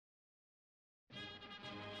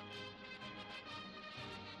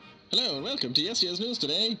Hello and welcome to Yesterday's News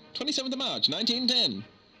Today, 27th of March 1910.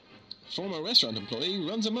 Former restaurant employee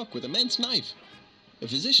runs amok with immense knife. A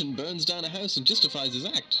physician burns down a house and justifies his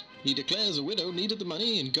act. He declares a widow needed the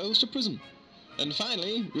money and goes to prison. And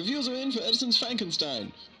finally, reviews are in for Edison's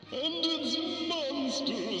Frankenstein. And it's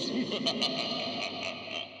monsters!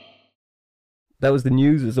 That was the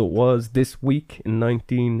news as it was this week in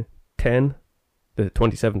 1910, the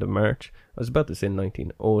 27th of March. I was about to say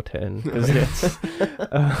 19010.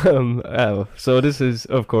 So this is,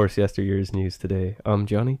 of course, yesteryear's news today. I'm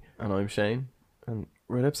Johnny. And I'm Shane. And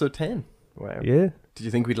we're at episode 10. Wow. Yeah. Did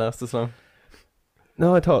you think we'd last this long?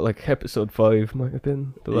 No, I thought like episode 5 might have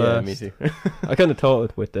been the last. Yeah, me too. I kind of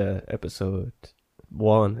thought it with episode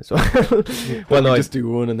 1 as well. Well, no, just do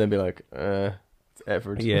one and then be like, it's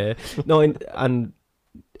effort. Yeah. No, and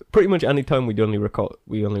pretty much any time we only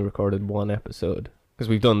recorded one episode. Because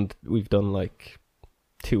we've done like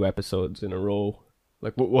 2 episodes in a row,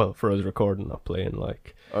 like well for us recording, not playing.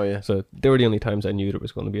 Like, oh yeah. So they were the only times I knew there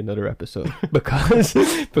was going to be another episode because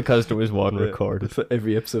there was one recorded. So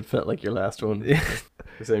every episode felt like your last one. Yeah.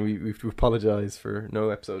 We're saying we apologise for no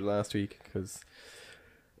episode last week because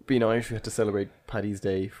being Irish we had to celebrate Paddy's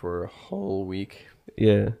Day for a whole week.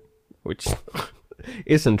 Yeah, which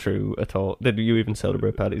isn't true at all. Did you even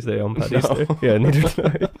celebrate Paddy's Day on Paddy's Day? Yeah, neither did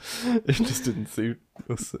I. It just didn't suit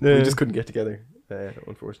us. Yeah. We just couldn't get together,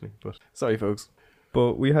 unfortunately. But sorry, folks.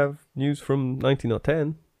 But we have news from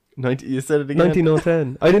 1910. You said it again.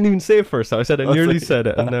 1910. I didn't even say it first. I said I nearly said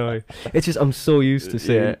it, and now it's just I'm so used to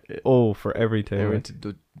saying for every time. I went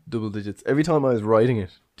to double digits every time I was writing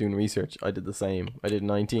it, doing research. I did the same. I did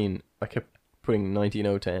 19. I kept putting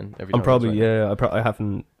 19010 every time. I'm probably I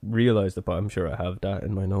haven't realized it, but I'm sure I have that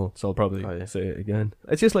in my notes. So I'll probably say it again.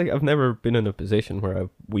 It's just like I've never been in a position where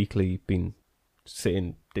I've weekly been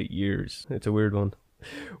saying the years. It's a weird one.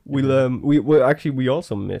 We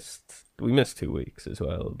also missed 2 weeks as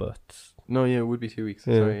well, but no, yeah, it would be 2 weeks.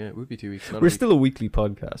 Yeah. Sorry, yeah, it would be 2 weeks. We're still a weekly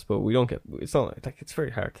podcast, but we don't get. It's not like it's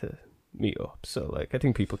very hard to meet up. So like I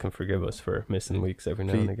think people can forgive us for missing weeks every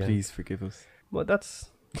now and again. Please forgive us. Well,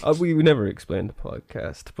 that's we never explained the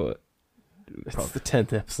podcast, but it's the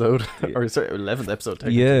 10th episode or sorry, 11th episode.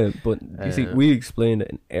 Technically. Yeah, but you see, we explained it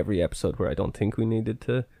in every episode where I don't think we needed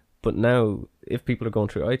to. But now, if people are going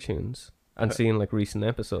through iTunes and seeing like recent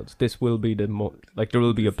episodes, this will be there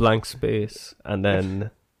will be a blank space and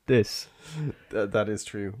then this. That is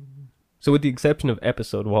true. So with the exception of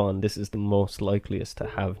episode 1, this is the most likeliest to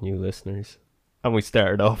have new listeners. And we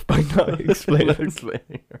started off by not explaining our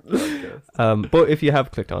podcast. But if you have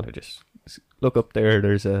clicked on it, just look up there.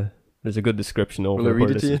 There's a good description over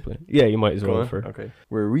where this is playing. Yeah, you might as well. Okay.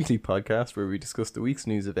 We're a weekly podcast where we discuss the week's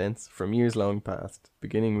news events from years long past,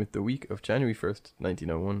 beginning with the week of January 1st,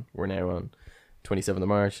 1901. We're now on 27th of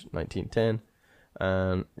March, 1910,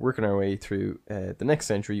 and working our way through the next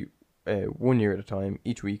century, 1 year at a time,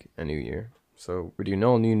 each week a new year. So we're doing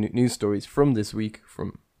all new news stories from this week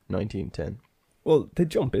from 1910. Well, to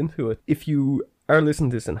jump into it, if you are listening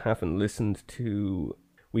to this and haven't listened to,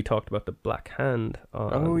 we talked about the Black Hand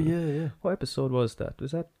on... Oh, yeah. What episode was that?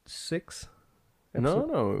 Was that 6?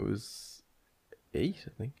 No, it was 8, I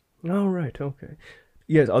think. Oh, right, okay.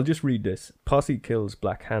 Yes, I'll just read this. Posse kills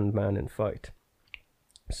Black Hand man in fight.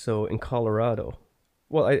 So, in Colorado...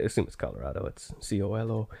 Well, I assume it's Colorado. It's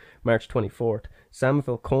COLO. March 24th. Sam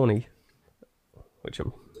Falcone... Is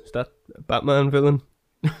that a Batman villain?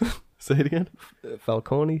 Say it again.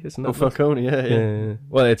 Falcone, isn't that? Oh, Falcone, yeah.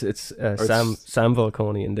 Well, it's Sam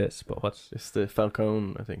Falcone in this, but what's... It's the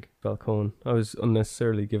Falcone, I think. Falcone. I was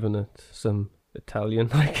unnecessarily giving it some Italian,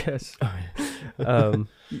 I guess. Oh, yeah.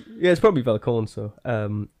 Yeah, it's probably Falcone, so...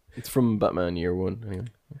 It's from Batman Year 1, anyway.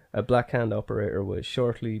 A Black Hand operator was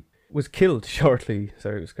killed shortly...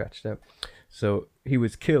 Sorry, it was scratched out. So, he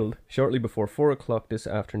was killed shortly before 4 o'clock this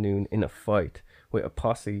afternoon in a fight with a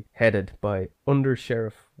posse headed by Under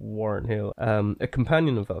Sheriff Warren Hill. A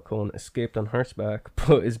companion of Falcone escaped on horseback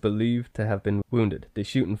but is believed to have been wounded. The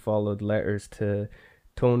shooting followed letters to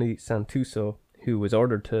Tony Santuso, who was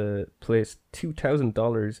ordered to place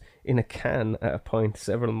 $2,000 in a can at a point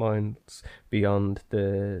several miles beyond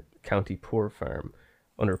the County Poor Farm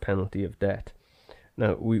under penalty of death.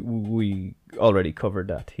 Now, we already covered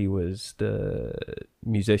that. He was the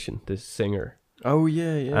musician, the singer. Oh,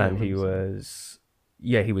 yeah. And he was...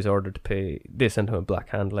 Yeah, he was ordered to pay... They sent him a Black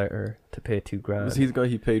Hand letter to pay $2,000. Was he the guy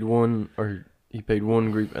he paid one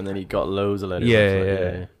group and then he got loads of letters?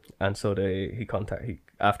 Yeah. And so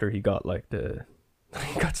after he got like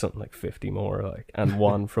he got something like 50 more, and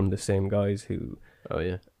one from the same guys who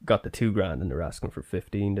got the $2,000 and they're asking for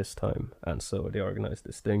 15 this time. And so they organised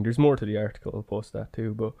this thing. There's more to the article. I'll post that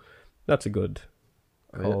too, but that's a good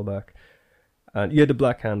Oh, yeah. callback. And yeah, the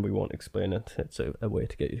Black Hand, we won't explain it. It's a way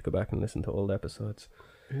to get you to go back and listen to old episodes.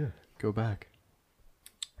 Yeah, go back.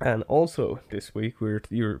 And also this week we were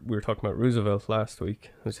talking about Roosevelt last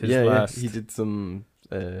week. It was his Yeah, last. he did some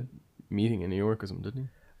meeting in New York or something, didn't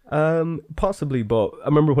he? Possibly, but I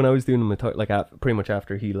remember when I was doing him, pretty much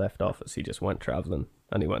after he left office, he just went traveling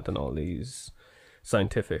and he went on all these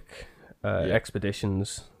scientific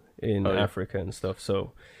expeditions in Africa and stuff.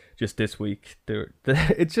 So just this week,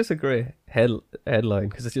 it's just a great headline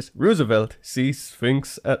because it's just Roosevelt sees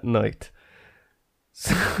Sphinx at night.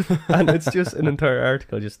 And it's just an entire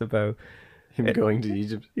article just about Him going to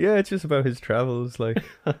Egypt. Yeah, it's just about his travels, like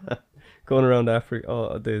going around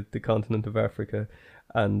Africa, the continent of Africa,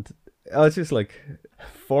 and it's just like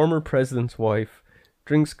former president's wife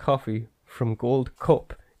drinks coffee from gold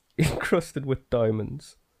cup encrusted with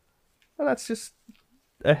diamonds, and that's just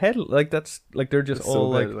a head that's like they're just It's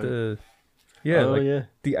all so like bad, the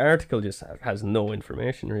the article just has no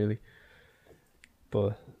information really,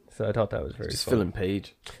 but so I thought that was very Just fun. filling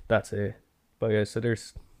page. That's it. But yeah, so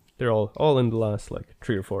they're all in the last like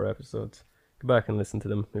 3 or 4 episodes. Go back and listen to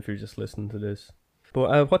them if you're just listening to this.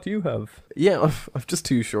 But what do you have? Yeah, I've just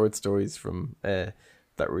 2 short stories from that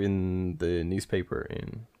were in the newspaper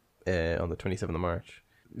on the 27th of March.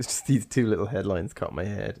 It's just these 2 little headlines caught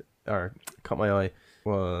my eye.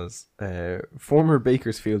 Was former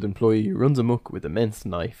Bakersfield employee runs amok with immense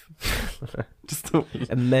knife. Just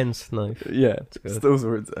Immense knife. yeah, good. just those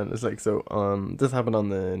words. And it's like, so this happened on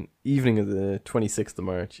the evening of the 26th of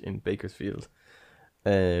March in Bakersfield.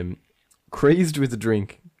 Crazed with a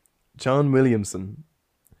drink, John Williamson,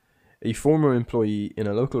 a former employee in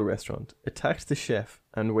a local restaurant, attacked the chef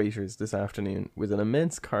and waiters this afternoon with an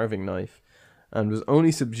immense carving knife and was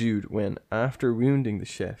only subdued when, after wounding the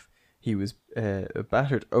chef, he was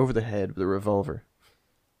battered over the head with a revolver.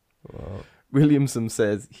 Wow. Williamson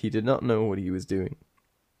says he did not know what he was doing.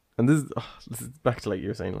 And this is back to like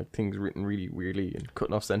you're saying, like things written really weirdly and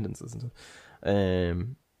cutting off sentences and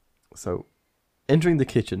stuff. So, entering the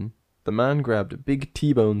kitchen, the man grabbed a big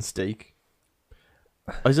T-bone steak.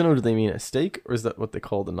 I don't know, do they mean a steak or is that what they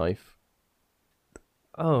call the knife?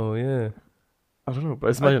 Oh yeah, I don't know, but I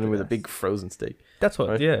was imagining with a big frozen steak. that's what.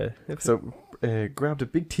 Right. Yeah. So, grabbed a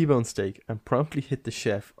big T-bone steak and promptly hit the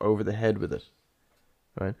chef over the head with it.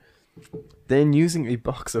 Right. Then, using a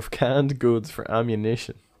box of canned goods for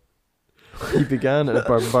ammunition, he began a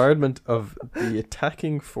bombardment of the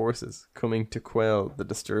attacking forces coming to quell the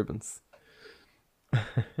disturbance.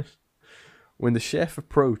 When the chef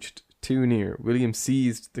approached too near, William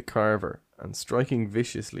seized the carver and, striking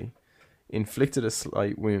viciously, inflicted a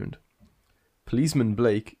slight wound. Policeman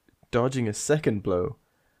Blake, dodging a second blow,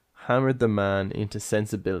 hammered the man into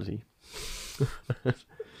sensibility.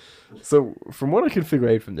 So, from what I can figure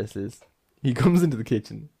out from this is, he comes into the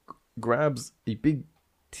kitchen, grabs a big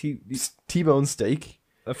T-bone steak.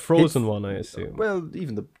 A frozen one, I assume. Well,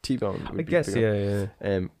 even the T-bone would I be guess, bigger.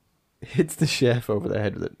 yeah. Hits the chef over the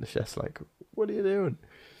head with it. The chef's like, "What are you doing?"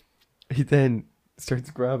 He then starts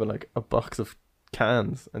grabbing like a box of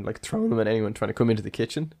cans and like throwing them at anyone trying to come into the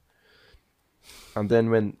kitchen. And then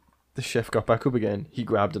when the chef got back up again, he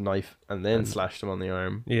grabbed a knife and then slashed him on the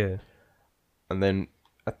arm. Yeah. And then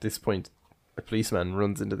at this point, a policeman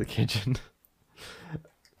runs into the kitchen,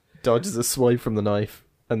 dodges a swipe from the knife,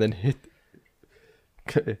 and then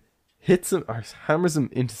hits him or hammers him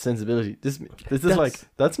into sensibility. This is like,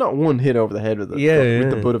 that's not one hit over the head with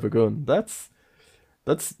the butt of a gun. That's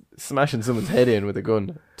smashing someone's head in with a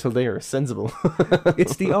gun till they are sensible.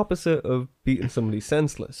 It's the opposite of beating somebody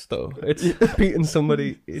senseless, though. It's beating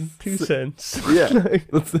somebody in 2 cents. Yeah,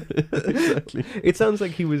 that's exactly. It sounds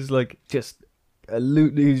like he was like just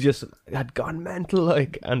he just had gone mental,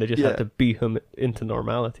 like, and they just had to beat him into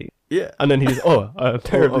normality. Yeah, And then he's, I'm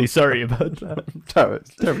terribly sorry about that.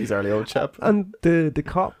 terribly sorry, old chap. And the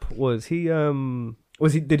cop was he?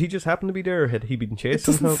 Did he just happen to be there, or had he been It chased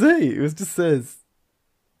doesn't somehow? say. It just says,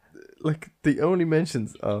 like, the only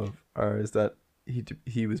mentions of is that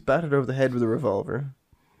he was battered over the head with a revolver,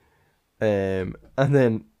 and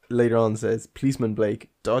then later on says policeman Blake,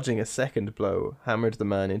 dodging a second blow, hammered the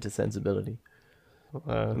man into sensibility.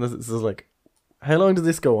 And this is like, how long did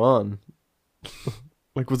this go on?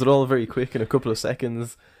 Like, was it all very quick in a couple of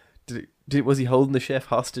seconds? Was he holding the chef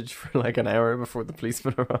hostage for like an hour before the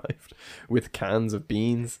policeman arrived with cans of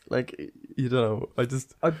beans? Like, you don't know.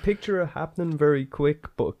 I picture it happening very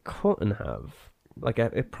quick, but it couldn't have. Like,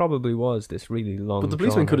 it probably was this really long. But the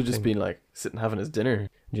policeman could have just been like sitting having his dinner.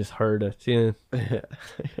 Just heard it, yeah. You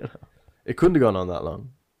know, it couldn't have gone on that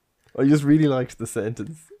long. I just really liked the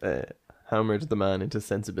sentence, hammered the man into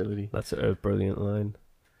sensibility. That's a brilliant line.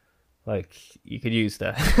 Like, you could use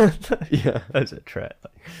that Yeah. as a threat.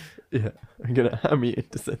 Yeah. I'm gonna hammer you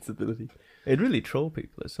into sensibility. It'd really troll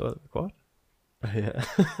people as well. Like, what? Yeah.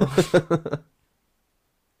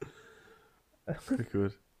 Very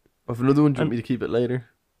good. I've another one. Do you want me to keep it later?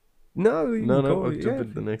 No, you No, can go, I'll jump yeah.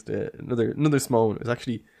 into the next. Another small one. It was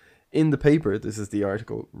actually in the paper. This is the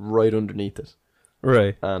article right underneath it,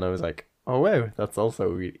 Right. and I was like, "Oh wow, that's also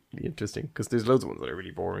really, really interesting." Because there's loads of ones that are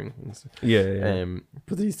really boring. And stuff. Yeah.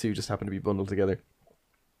 But these two just happen to be bundled together,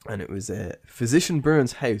 and it was physician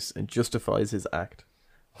burns house and justifies his act.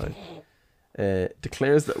 Right.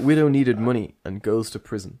 Declares that widow needed money and goes to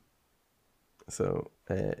prison. So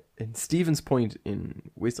in Stevens Point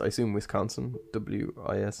in I assume Wisconsin,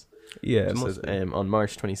 WIS. Yeah. It says, on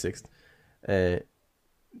March 26th,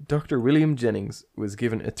 Dr. William Jennings was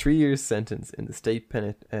given a 3-year sentence in the state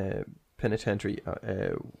penitentiary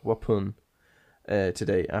Waupun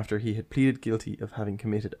today after he had pleaded guilty of having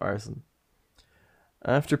committed arson.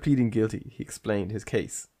 After pleading guilty, he explained his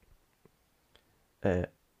case.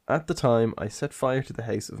 At the time, I set fire to the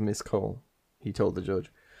house of Miss Cole, he told the judge.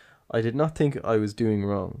 I did not think I was doing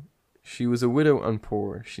wrong. She was a widow and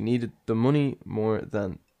poor. She needed the money more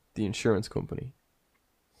than the insurance company.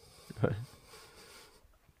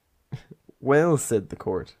 Well, said the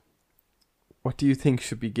court, what do you think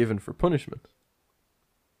should be given for punishment?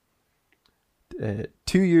 2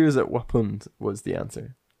 years at Waupun was the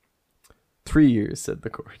answer. 3 years, said the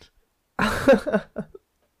court.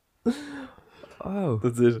 Oh.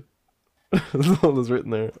 That's it. That's all that's written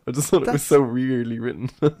there. I just thought it was so weirdly written.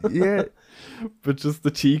 Yeah. But just the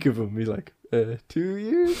cheek of him, he's like, 2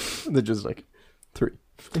 years? And they're just like, 3.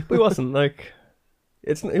 But he wasn't like,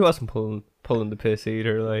 he wasn't pulling the piss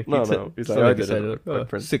either. Like, No, he'd said- no. He's so like, I he did said, it.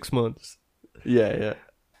 like, 6 months. Yeah.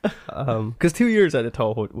 Because 2 years I'd have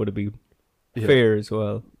thought would have been Yeah. fair as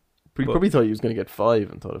well. But he But- probably thought he was going to get 5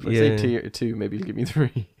 and thought if I Yeah. say 2, maybe he'll give me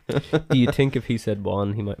 3. Do you think if he said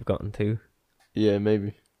 1, he might have gotten 2? Yeah,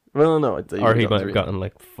 maybe. Well, no. I'd say Or he got might 3. have gotten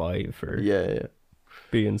like 5 for Yeah.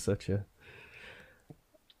 being such a...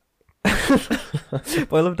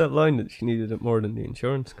 But I love that line that she needed it more than the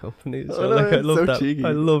insurance company. I So, know, like, I it's love so that. cheeky.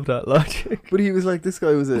 I love that logic. But he was like, this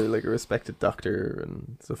guy was a respected doctor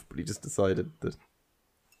and stuff, but he just decided that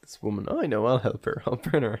this woman, I know, I'll help her. I'll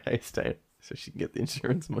burn her house down so she can get the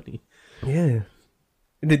insurance money. Yeah.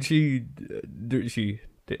 Did she? She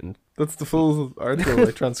didn't. That's the full article.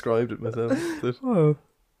 I transcribed it myself. Oh.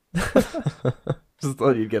 Just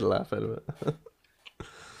thought you'd get a laugh out of it.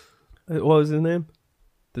 What was his name?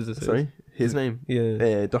 Does it say? Sorry? His name?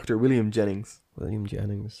 Yeah. Dr. William Jennings. William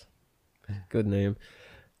Jennings. Good name.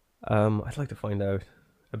 I'd like to find out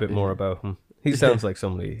a bit more about him. He sounds like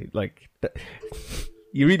somebody like that.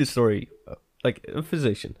 You read a story like a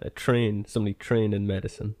physician, somebody trained in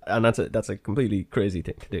medicine, and that's a completely crazy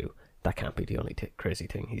thing to do. That can't be the only crazy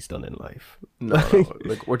thing he's done in life. No.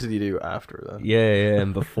 Like, what did he do after that? Yeah,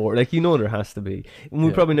 and before, like, there has to be. And we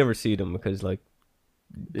Yeah. probably never see them because, like,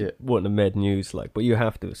 Yeah. wouldn't have made news, like. But you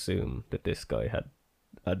have to assume that this guy had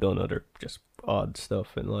done other just odd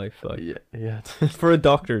stuff in life, like. Yeah. For a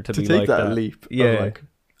doctor to To be take like that that, leap. yeah. Of like,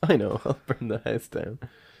 I know, I'll burn the house down.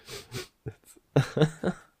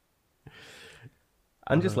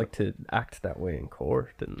 and just like to act that way in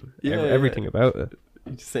court and Yeah, everything about it.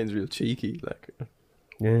 He just sounds real cheeky. Like,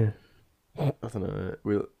 Yeah. I don't know.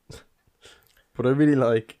 But I really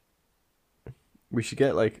like. We should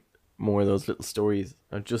get like more of those little stories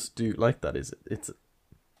and just do like that. It's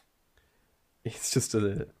just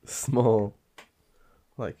a small,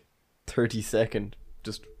 like 30-second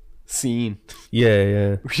just scene.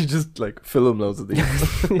 Yeah. We should just like film loads of these.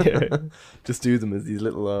 Yeah. Just do them as these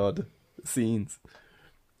little odd scenes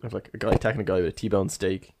of like a guy attacking a guy with a T-bone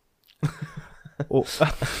steak. Oh.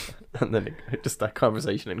 And then just that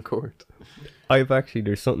conversation in court.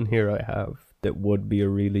 There's something here I have that would be a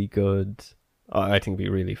really good. I think it'd be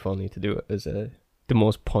really funny to do it as the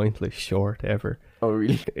most pointless short ever. Oh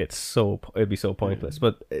really? It'd be so pointless,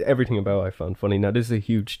 but everything about it I found funny. Now this is a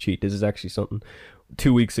huge cheat. This is actually something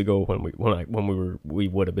 2 weeks ago we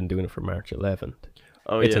would have been doing it for March 11th.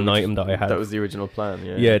 Oh, It's yeah, an item that I had. That was the original plan.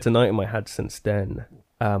 Yeah. Yeah, it's an item I had since then.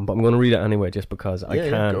 But I'm going to read it anyway, just because I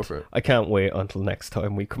can't. Go for it. I can't wait until next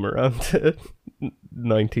time we come around to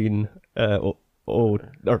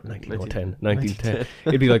 1910.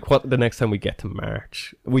 It'd be like what the next time we get to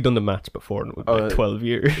March. We done the match before, and it was like 12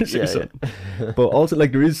 years or something. But also,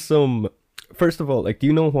 like, there is some. First of all, like, do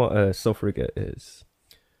you know what a suffragette is?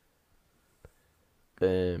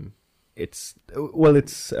 I'm It's trying to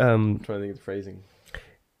think of the phrasing.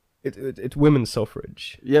 it's women's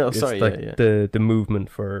suffrage. Yeah, It's sorry, like yeah. the movement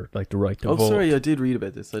for like the right to Oh, vote. sorry, I did read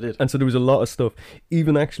about this. I did. And so there was a lot of stuff.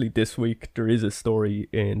 Even actually this week, there is a story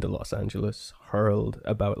in the Los Angeles Herald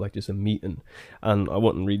about like just a meeting. And I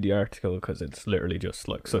wouldn't read the article because it's literally just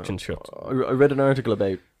like such and such. I read an article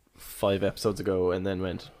about 5 episodes ago and then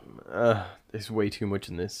went, there's way too much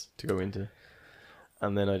in this to go into.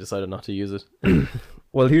 And then I decided not to use it.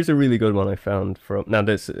 Well, here's a really good one I found from... Now,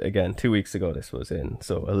 this, again, 2 weeks ago this was in.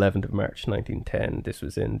 So, 11th of March, 1910. This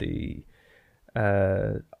was in the...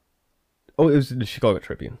 it was the Chicago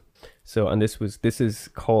Tribune. So, and this is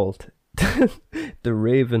called The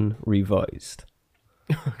Raven Revised.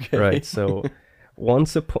 Okay. Right, so,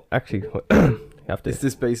 once upon... Actually, you have to... Is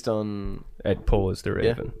this based on... Ed Poe's The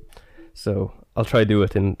Raven. So, I'll try to do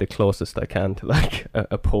it in the closest I can to, like,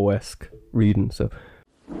 a Poe-esque reading, so...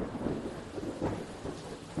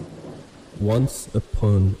 Once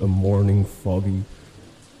upon a morning foggy,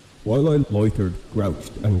 while I loitered,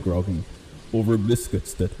 grouched and groggy, over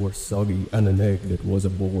biscuits that were soggy and an egg that was a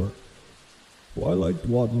bore, while I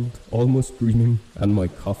dwaddled, almost dreaming, and my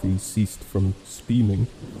coffee ceased from steaming,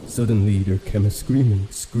 suddenly there came a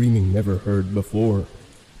screaming never heard before.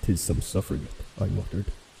 "'Tis some suffragette," I muttered,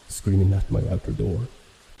 screaming at my outer door.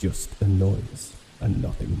 Just a noise, and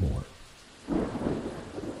nothing more.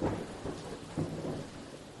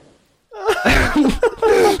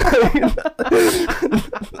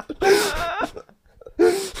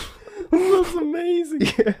 That's amazing.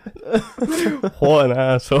 Yeah. What an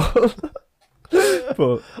asshole.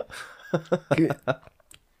 But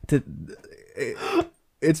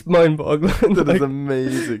it's mind-boggling. That Like, is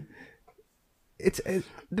amazing. it's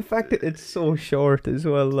the fact that it's so short as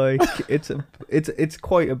well. Like it's a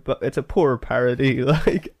poor parody.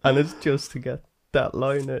 Like, and it's just to get that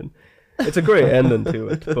line in. It's a great ending to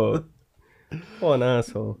it, but what an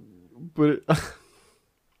asshole. But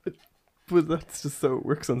but that's just so it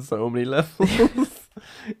works on so many levels.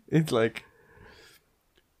 It's like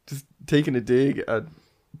just taking a dig at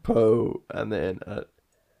Poe, and then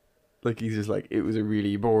like he's just like, it was a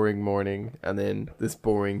really boring morning, and then this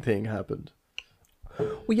boring thing happened.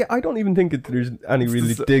 Well, yeah, I don't even think there's any It's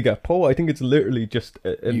really just- dig at Poe. I think it's literally just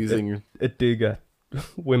Using a dig at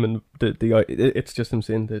women. It's just him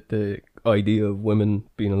saying that the idea of women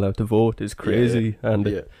being allowed to vote is crazy, and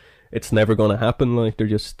yeah, it's never going to happen. Like, they're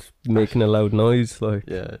just making a loud noise. Like,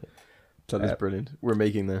 yeah, that is brilliant. We're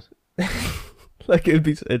making that. like it'd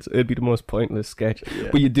be the most pointless sketch. Yeah.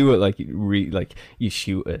 But you do it like you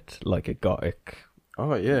shoot it like a gothic.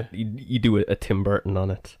 Oh yeah, You do a Tim Burton on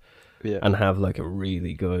it. yeah. And have like a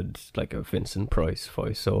really good, like a Vincent Price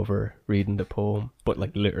voiceover reading the poem, but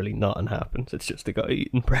like literally nothing happens. It's just a guy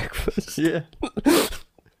eating breakfast. Yeah.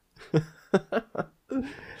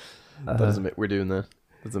 We're doing that.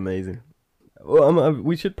 That's amazing. Well,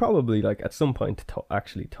 we should probably like at some point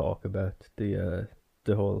actually talk about the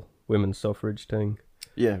whole women's suffrage thing.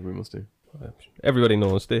 Yeah, we must do. Everybody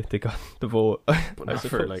knows they got the vote. But I not for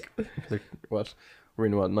suppose. like what? We're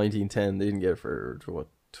in 1910. They didn't get it for what,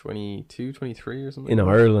 22, 23 or something. In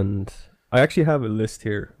Ireland, I actually have a list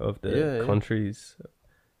here of the Yeah. countries,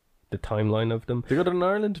 the timeline of them. They got it in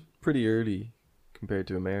Ireland pretty early compared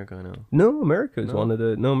to America, I know. No, America's No?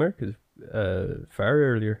 America's far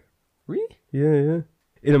earlier. Really? Yeah.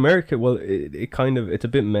 In America, well, it's a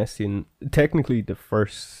bit messy. And technically, the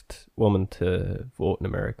first woman to vote in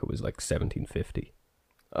America was like 1750.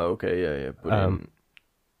 Oh, okay, yeah. But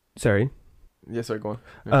Sorry. yeah, sorry, go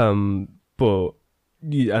on. But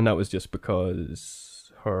yeah, and that was just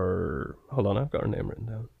because her. Hold on, I've got her name written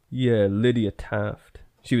down. Yeah, Lydia Taft.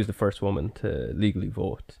 She was the first woman to legally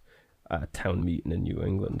vote at a town meeting in New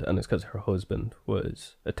England, and it's because her husband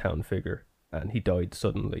was a town figure, and he died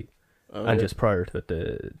suddenly. Oh, And yeah. just prior to it,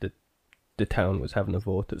 the town was having a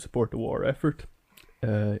vote to support the war effort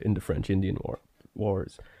in the French-Indian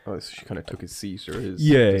wars. Oh, so she kind of took his seat or his.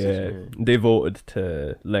 Yeah, position, They voted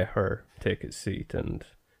to let her take his seat, and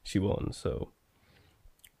she won. So,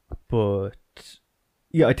 but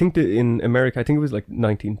yeah, I think that in America, I think it was like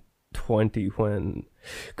 1920 when,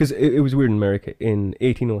 because it was weird in America in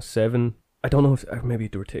 1807. I don't know if maybe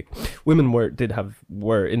they were taken. Women were in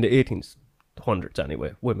the 1800s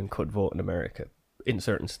anyway. Women could vote in America in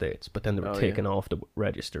certain states, but then they were Oh, taken off the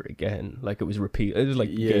register again. Like it was repeat. It was like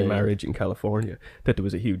gay Yeah. marriage in California, that there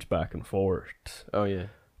was a huge back and forth. Oh, yeah.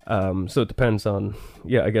 So it depends on,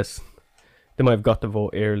 I guess they might have got the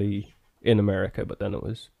vote early in America, but then it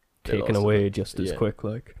was They taken lost away it. just as Yeah. quick,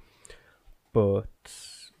 like. But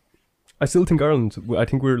I still think Ireland, I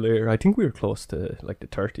think we were later. I think we were close to like the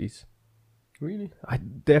 30s. Really? I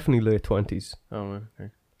definitely late 20s. Oh,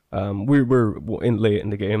 okay. We're in late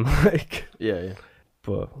in the game, like. Yeah.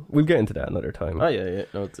 But we'll get into that another time. Oh, yeah.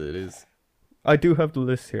 No, it is. I do have the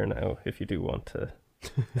list here now, if you do want to.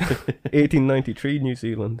 1893 New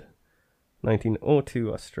Zealand,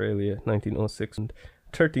 1902 Australia, 1906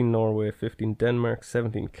 13 Norway, 15 Denmark,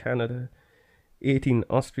 17 Canada, 18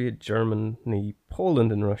 Austria, Germany,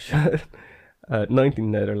 Poland and Russia, 19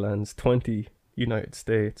 Netherlands, 20 United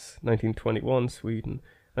States, 1921 Sweden,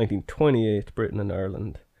 1928 Britain and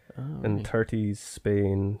Ireland, and 30s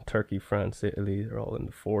Spain, Turkey, France, Italy, they're all in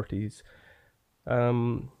the 40s.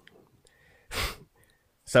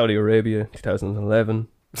 Saudi Arabia, 2011.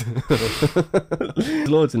 There's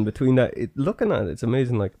loads in between that. Looking at it, it's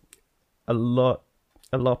amazing. Like a lot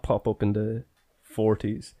pop up in the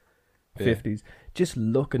 40s, 50s. Just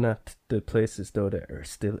looking at the places though that are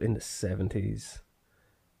still in the 70s.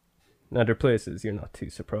 Now they're places you're not too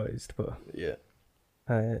surprised, but yeah.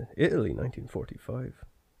 Italy, 1945.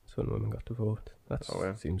 That's when women got to vote.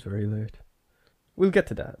 That seems very late. We'll get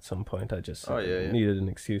to that at some point. I just needed an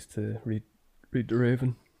excuse to read The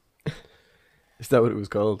Raven. Is that what it was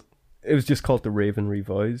called? It was just called The Raven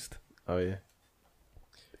Revised. Oh yeah.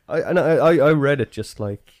 I read it just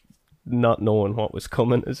like not knowing what was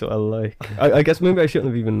coming as well. Like I guess maybe I shouldn't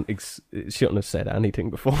have even shouldn't have said anything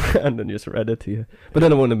beforehand and just read it to you. But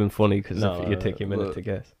then it wouldn't have been funny because you take a minute to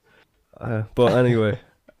guess. But anyway,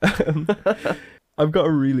 I've got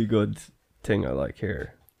a really good thing I like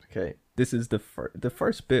here. Okay. This is the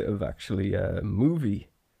first bit of actually a movie.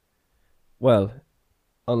 Well,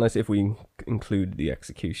 unless if we include the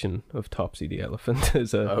execution of Topsy the Elephant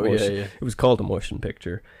as it was called a motion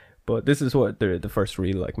picture, but this is what the first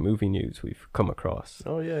real like movie news we've come across.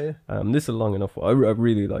 Oh yeah. This is long enough. I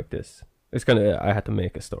really like this. It's I had to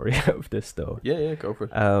make a story out of this though. Yeah, go for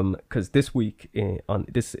it. Because this week on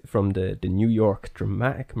this from the New York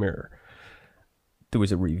Dramatic Mirror, there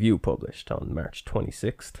was a review published on March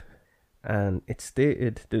 26th, and it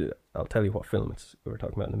stated I'll tell you what film we're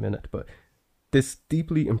talking about in a minute, but this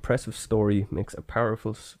deeply impressive story makes a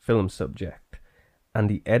powerful film subject, and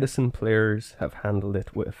the Edison players have handled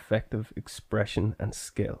it with effective expression and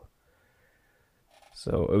skill.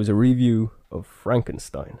 So it was a review of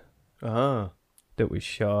Frankenstein. That was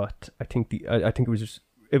shot. I think it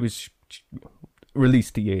was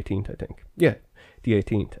released the 18th. I think the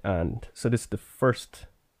 18th, and so this is the first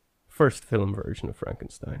film version of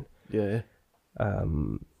Frankenstein. Yeah.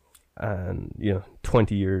 And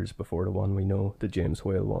 20 years before the one we know, the James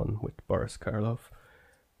Whale one with Boris Karloff.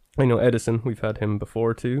 I know Edison, we've had him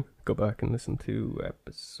before too. Go back and listen to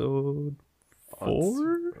episode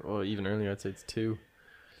 4. Or even earlier, I'd say it's 2.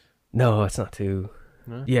 No, it's not 2.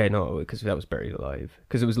 No? Yeah, no, because that was Buried Alive.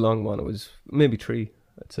 Because it was a long one. It was maybe 3.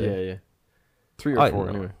 I'd say. Yeah. 3 or 4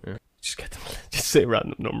 anyway. Yeah. Just say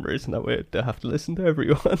random numbers, and that way they have to listen to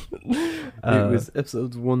everyone. It was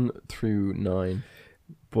episodes 1 through 9.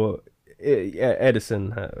 But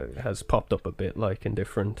Edison has popped up a bit, like in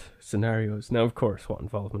different scenarios. Now, of course, what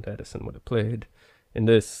involvement Edison would have played in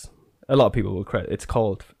this, a lot of people will credit. It's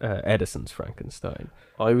called Edison's Frankenstein.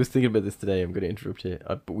 I was thinking about this today. I'm going to interrupt you,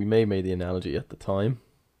 but we may have made the analogy at the time.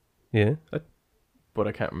 Yeah, but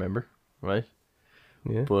I can't remember. Right?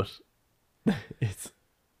 Yeah, but it's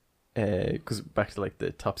because back to like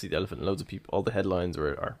the Topsy the Elephant, loads of people, all the headlines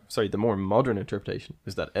are sorry, the more modern interpretation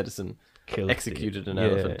is that Edison executed an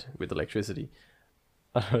elephant with electricity.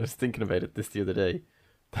 And I was thinking about it the other day,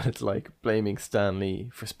 that it's like blaming Stan Lee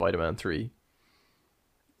for Spider-Man 3.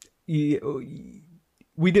 Yeah,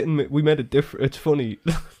 we made it different. It's funny.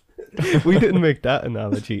 We didn't make that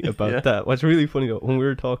analogy about that. What's really funny though, when we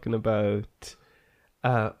were talking about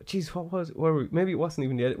what was it? Maybe it wasn't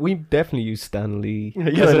even the edit. We definitely used Stan Lee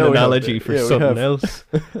as an analogy for something else.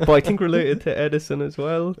 But I think related to Edison as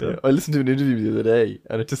well. Yeah, I listened to an interview the other day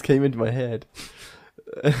and it just came into my head.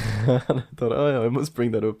 And I thought, I must bring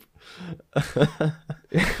that up.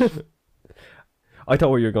 I thought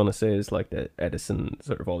what you were going to say is like the Edison,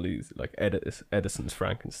 sort of all these, like Edison's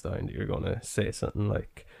Frankenstein, you're going to say something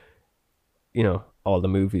like, all the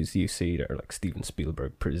movies you see that are like Steven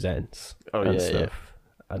Spielberg presents and stuff. Yeah.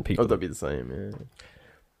 And people. That'd be the same, yeah.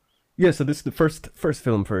 Yeah, so this is the first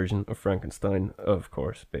film version of Frankenstein, of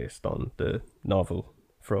course, based on the novel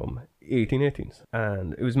from 1818s.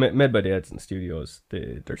 And it was made by the Edison Studios.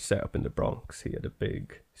 They're set up in the Bronx. He had a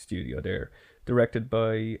big studio there. Directed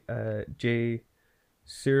by J.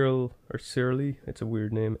 Searle, or Searle. It's a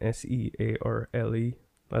weird name. Searle.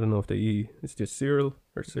 I don't know if the E, it's just Searle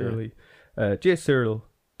or Searle. Yeah. J. Searle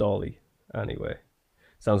Dawley, anyway.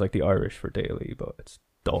 Sounds like the Irish for Daily, but it's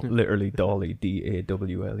literally Dawley,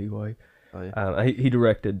 Dawley. Oh, yeah. He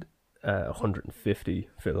directed 150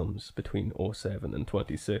 films between 07 and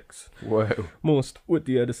 26. Wow. Most with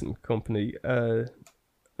the Edison Company.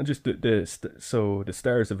 And just so the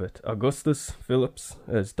stars of it: Augustus Phillips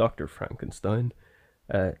as Dr. Frankenstein,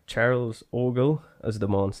 Charles Ogle as the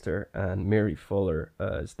monster, and Mary Fuller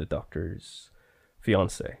as the doctor's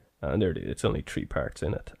fiance. And it's only 3 parts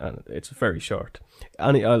in it, and it's very short.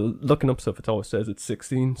 And looking up stuff, it always says it's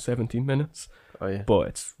 16, 17 minutes. Oh yeah. But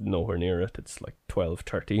it's nowhere near it. It's like 12,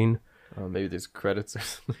 13. Maybe there's credits or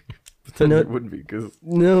something. But then it wouldn't be because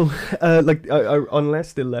no,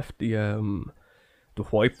 unless they left the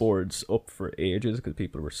whiteboards up for ages because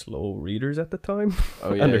people were slow readers at the time.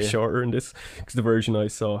 Oh yeah, and they're shorter in this because the version I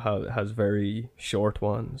saw has very short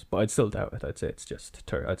ones. But I'd still doubt it. I'd say it's just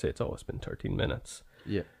I'd say it's always been 13 minutes.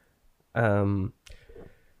 Yeah. Have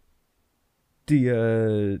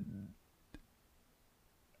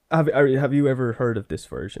you ever heard of this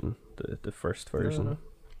version, the first version? No.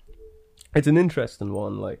 It's an interesting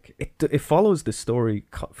one. Like it follows the story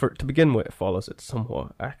to begin with. It follows it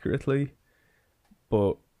somewhat accurately,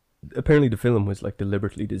 but apparently the film was like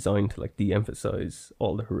deliberately designed to like de-emphasize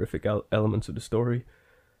all the horrific elements of the story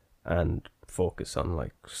and focus on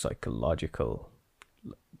like psychological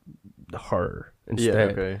horror instead.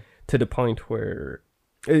 Yeah, okay. To the point where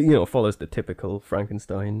follows the typical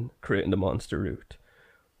Frankenstein creating the monster route,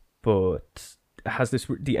 but has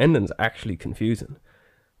the ending's actually confusing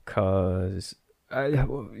because have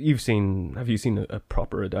you seen a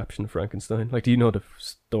proper adaptation of Frankenstein? Like, do you know the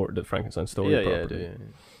Frankenstein story? Yeah, properly? yeah, I do. Yeah.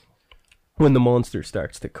 When the monster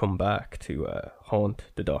starts to come back to haunt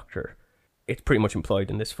the doctor, it's pretty much implied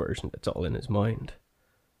in this version that's all in his mind.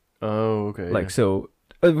 Oh, okay. Like, so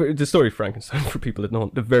the story of Frankenstein, for people that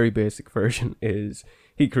don't, the very basic version is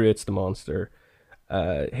he creates the monster,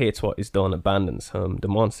 hates what he's done, abandons him. The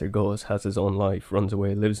monster goes, has his own life, runs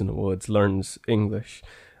away, lives in the woods, learns English.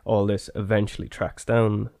 All this eventually tracks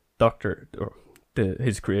down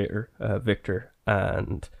his creator, Victor,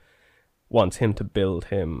 and wants him to build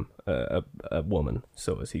him a woman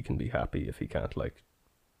so as he can be happy if he can't like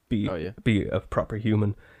be a proper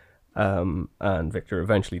human. And Victor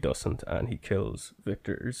eventually doesn't, and he kills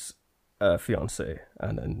Victor's fiance,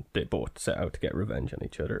 and then they both set out to get revenge on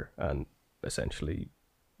each other, and essentially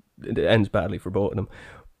it ends badly for both of them.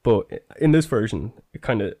 But in this version, it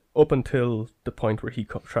kind of, up until the point where he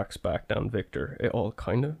tracks back down Victor, it all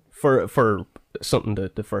kind of, for something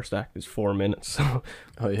that the first act is 4 minutes, so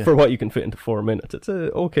for what you can fit into 4 minutes, it's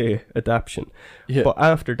a okay adaptation. Yeah. But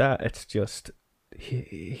after that, it's just,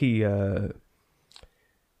 he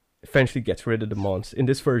eventually gets rid of the monster. In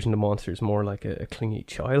this version, the monster is more like a clingy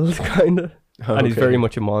child, kind of. Okay. And he's very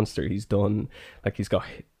much a monster. He's done, like, he's got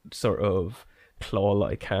sort of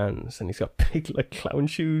claw-like hands, and he's got big, like, clown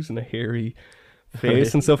shoes and a hairy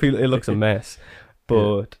face and stuff. It looks a mess.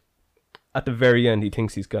 But at the very end, he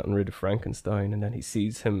thinks he's gotten rid of Frankenstein, and then he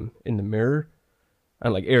sees him in the mirror.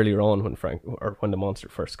 And, like, earlier on, when the monster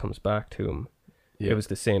first comes back to him, it was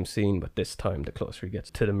the same scene, but this time, the closer he gets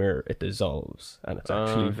to the mirror, it dissolves, and it's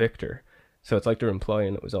actually Victor. So it's like they're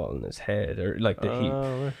implying it was all in his head, or like they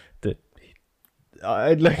were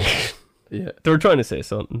trying to say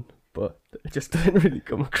something, but it just didn't really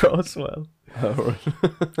come across well.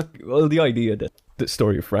 Well, the idea that the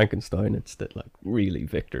story of Frankenstein, it's that like really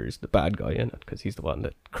Victor is the bad guy in it because he's the one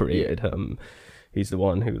that created him. He's the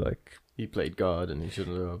one who like. He played God and he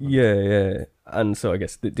shouldn't have. Yeah. And so I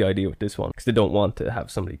guess the idea with this one, because they don't want to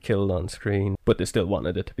have somebody killed on screen, but they still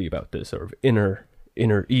wanted it to be about the sort of inner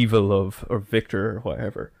evil of Victor or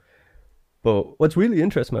whatever. But what's really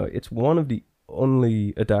interesting about it, it's one of the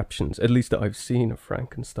only adaptations, at least that I've seen, of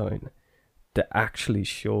Frankenstein that actually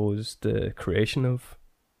shows the creation of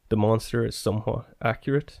the monster is somewhat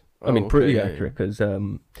accurate. I mean, pretty accurate, because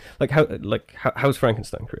how's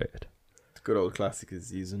Frankenstein created? Good old classic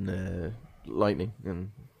is using lightning and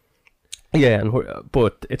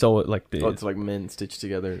but it's all like it's like men stitched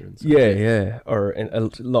together and stuff. Or in a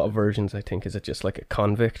lot of versions I think is it just like a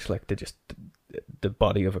convict, like the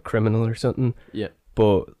body of a criminal or something.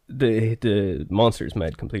 But the monster is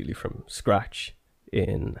made completely from scratch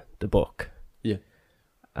in the book,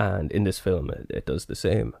 and in this film it does the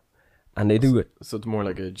same, and they do it so it's more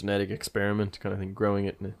like a genetic experiment kind of thing, growing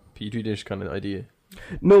it in a petri dish kind of idea.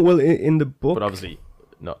 No, well, in the book... But obviously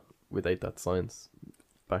not without that science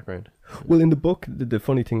background. Well, in the book, the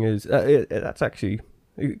funny thing is... that's actually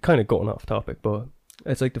kind of going off topic, but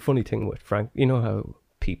it's like the funny thing with Frank... You know how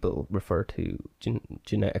people refer to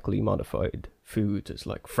genetically modified foods as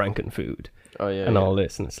like Frankenfood and all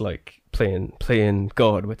this, and it's like playing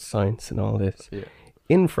God with science and all this. Yeah.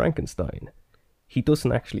 In Frankenstein, he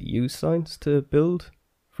doesn't actually use science to build...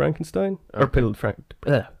 Frankenstein or build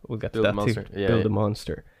we'll get to that too. Build a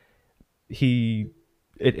monster. He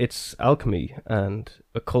it's alchemy and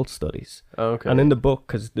occult studies. Oh, okay. And in the book,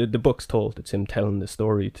 because the book's told, it's him telling the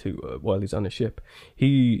story to while he's on a ship.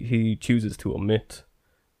 He chooses to omit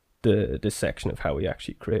the section of how he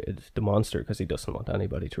actually created the monster because he doesn't want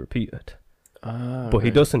anybody to repeat it. Ah, But he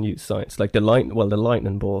okay. doesn't use science. Like the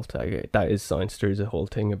lightning bolt, that is science. There's a whole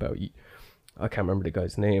thing about, I can't remember the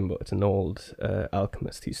guy's name, but it's an old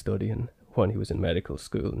alchemist he's studying when he was in medical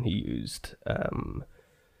school, and he used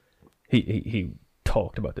he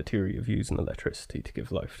talked about the theory of using electricity to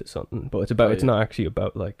give life to something. But it's not actually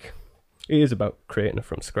about like, it is about creating it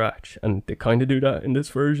from scratch, and they kind of do that in this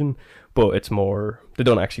version, but it's more, they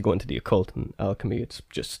don't actually go into the occult and alchemy. It's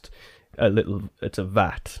just it's a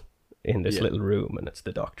vat in this little room, and it's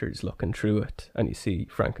the doctors looking through it, and you see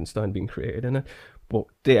Frankenstein being created in it. But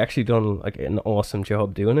they actually done like an awesome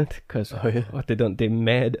job doing it, because what they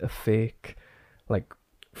made a fake like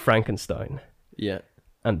Frankenstein Yeah.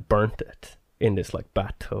 and burnt it in this like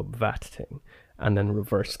bathtub vat thing, and then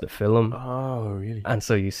reversed the film. Oh, really? And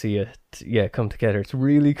so you see it, come together. It's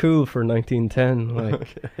really cool for 1910.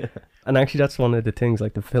 Like, and actually, that's one of the things.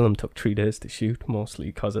 Like, the film took 3 days to shoot, mostly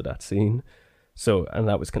because of that scene. So, and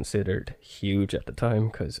that was considered huge at the time,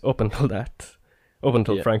 because up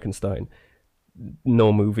until Frankenstein,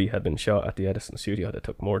 no movie had been shot at the Edison studio that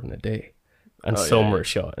took more than a day. And some were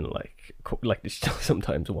shot in like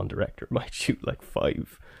sometimes one director might shoot like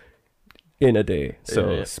 5 in a day.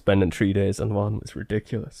 So spending 3 days on one was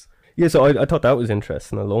ridiculous. Yeah, so I thought that was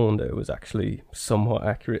interesting alone, that it was actually somewhat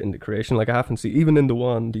accurate in the creation. Like, I haven't seen, even in the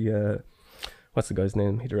one, what's the guy's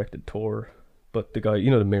name? He directed Thor. But the guy,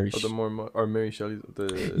 the Mary... Mary Shelley,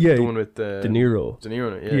 the one with... De Niro. De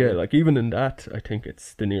Niro, yeah. Like, even in that, I think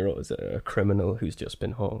it's De Niro is a criminal who's just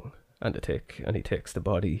been hung, and he takes the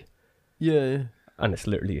body. Yeah. And it's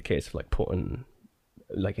literally a case of, like, putting...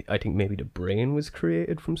 Like, I think maybe the brain was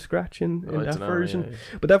created from scratch in that version. Yeah.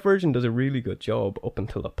 But that version does a really good job up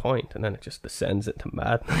until a point, and then it just descends into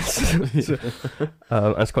madness. And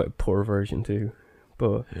it's quite a poor version, too.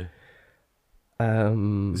 But...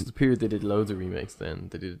 This is the period they did loads of remakes then.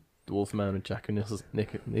 They did The Wolfman with Jack Nicholson,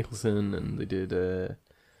 and they did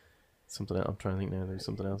something else. I'm trying to think now. There's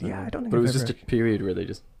something else. Yeah, I don't think But it was just a period where they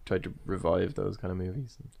just tried to revive those kind of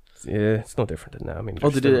movies. Yeah, it's no different than now. I mean,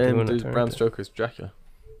 they did Bram Stoker's Dracula.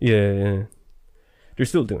 Yeah. They're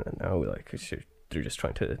still doing it now. Like, they're just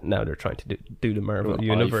trying to do the Marvel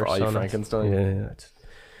universe on Frankenstein. Yeah,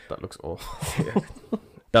 that looks awful.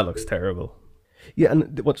 That looks terrible. Yeah,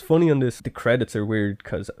 and what's funny on this, the credits are weird,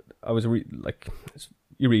 because I was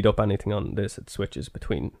you read up anything on this, it switches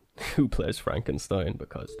between who plays Frankenstein,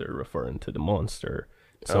 because they're referring to the monster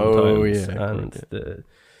sometimes, and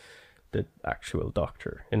the actual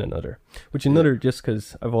doctor in another. Just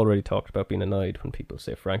because I've already talked about being annoyed when people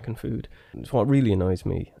say Frankenfood. It's what really annoys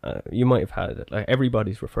me. You might have had it. Like,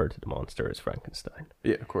 everybody's referred to the monster as Frankenstein.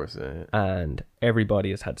 Yeah, of course. And everybody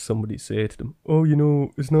has had somebody say to them, "Oh,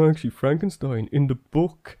 it's not actually Frankenstein in the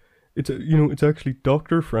book. It's actually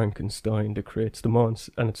Dr. Frankenstein that creates the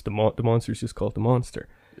monster, and it's the monster's just called the monster."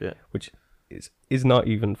 Yeah, which is not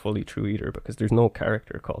even fully true either, because there's no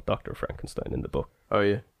character called Dr. Frankenstein in the book. Oh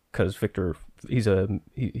yeah. Because Victor, he's a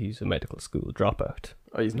medical school dropout.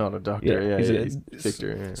 Oh, he's not a doctor. He's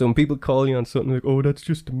Victor. Yeah. So when people call you on something like, "Oh, that's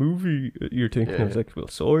just a movie," you're thinking, I was like, "Well,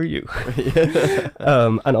 so are you."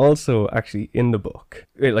 And also, actually, in the book,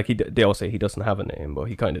 like, they all say he doesn't have a name, but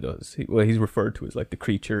he kind of does. He's referred to as like the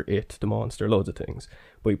creature, the monster, loads of things.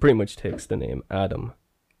 But he pretty much takes the name Adam.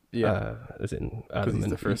 Yeah. As in Adam. Because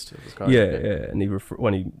he's the first of his kind. Yeah. And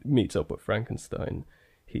when he meets up with Frankenstein,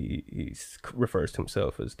 he refers to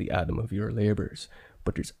himself as the Adam of your labours.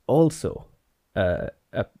 But there's also a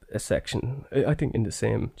section, I think in the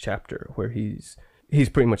same chapter, where he's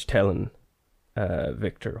pretty much telling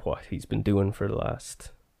Victor what he's been doing for the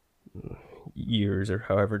last years, or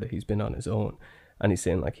however that he's been on his own. And he's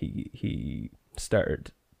saying, like, he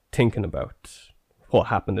started thinking about what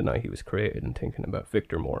happened the night he was created, and thinking about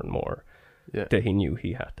Victor more and more. Yeah. That he knew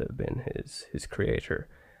he had to have been his creator.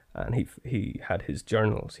 And he had his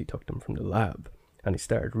journals. He took them from the lab, and he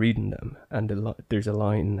started reading them. And there's a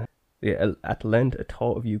line: "At length a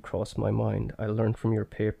thought of you crossed my mind. I learned from your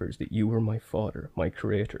papers that you were my father, my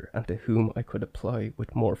creator, and to whom I could apply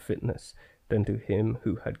with more fitness than to him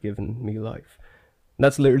who had given me life." And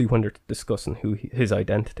that's literally when they're discussing his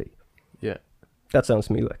identity. Yeah. That sounds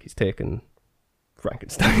to me like he's taken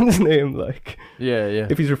Frankenstein's name. Like, yeah.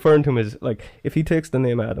 If he's referring to him as, like, if he takes the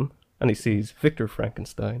name Adam, and he sees Victor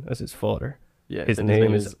Frankenstein as his father, his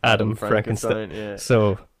name is Adam Frankenstein. Yeah.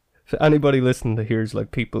 So So anybody listening to hears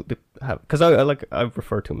like people that have, because I've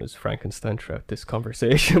referred to him as Frankenstein throughout this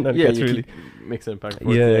conversation, and Yeah, it's you really keep mixing it back and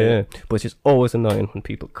forth. yeah. But it's just always annoying when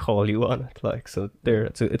people call you on it. Like, so there,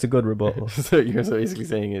 it's a good rebuttal. So you're basically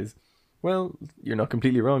saying is, well, you're not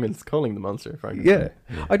completely wrong. It's calling the monster Frankenstein.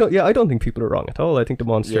 Yeah, I don't think people are wrong at all. I think the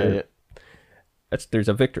monster. Yeah. There's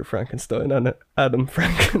a Victor Frankenstein and an Adam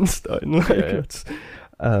Frankenstein. Like, it's,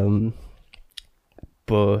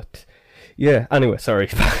 but yeah. Anyway, sorry.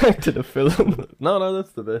 Back to the film. No,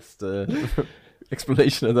 that's the best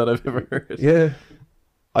explanation of that I've ever heard. Yeah,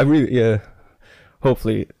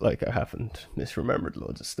 hopefully, like, I haven't misremembered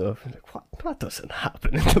loads of stuff. Like, what? That doesn't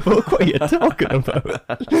happen in the book. What are you talking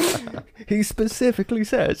about? He specifically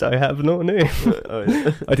says, I have no name. Oh,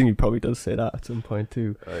 yeah. I think he probably does say that at some point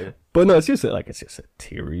too. Oh, yeah. But no, it's just a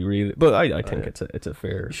theory, really. But I think it's a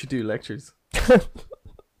fair. You should do lectures.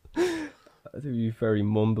 I think it'd be very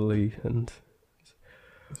mumbly and.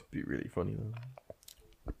 It'd be really funny though.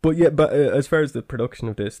 But yeah, as far as the production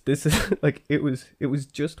of this is like it was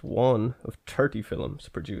just one of 30 films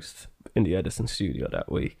produced in the Edison studio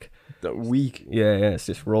that week. That week? Yeah, it's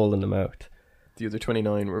just rolling them out. The other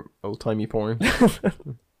 29 were old-timey porn.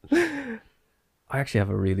 I actually have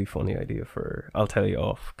a really funny idea I'll tell you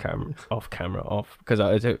off camera, because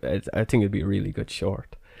I think it'd be a really good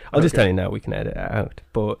short. I'll just tell you now, we can edit it out.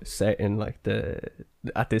 But set in like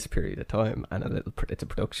at this period of time, and it's a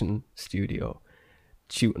production studio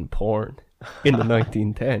shooting porn in the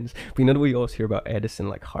 1910s. But you know, we always hear about Edison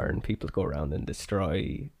like hiring people to go around and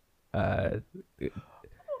destroy. Oh,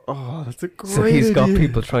 that's a great So he's got idea.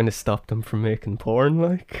 people trying to stop them from making porn.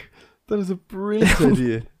 Like, that is a brilliant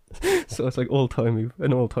idea. so it's like an old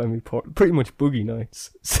timey porn, pretty much Boogie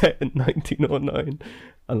Nights set in 1909,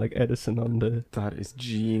 and like Edison on the. That is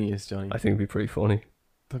genius, Johnny. I think it'd be pretty funny.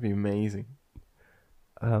 That'd be amazing.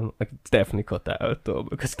 I could definitely cut that out though,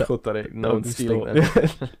 because Cut that out. No that one's would stealing be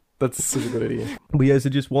that. That's such a good idea. But yeah, so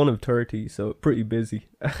just one of 30, so pretty busy.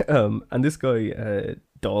 And this guy,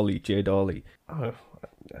 Jay Dawley.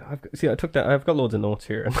 I took that. I've got loads of notes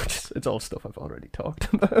here, and it's all stuff I've already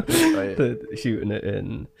talked about. Oh, yeah. The shooting it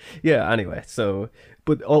in. Yeah. Anyway, so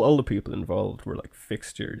but all the people involved were like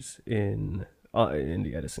fixtures in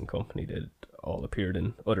the Edison company. They all appeared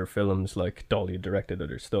in other films. Like Dawley directed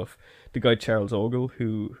other stuff. The guy Charles Ogle,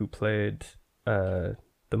 who played the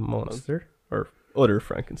monster or other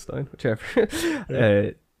Frankenstein, whichever.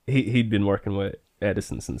 Yeah. He'd been working with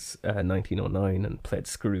Edison since 1909 and played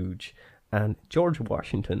Scrooge. And George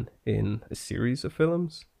Washington in a series of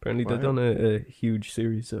films. Apparently they've done a huge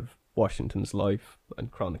series of Washington's life and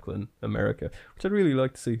chronicling America, which I'd really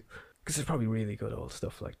like to see, because there's probably really good old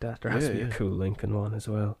stuff like that. There has to be a cool Lincoln one as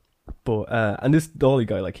well. But and this Dawley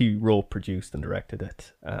guy, like, he wrote, produced and directed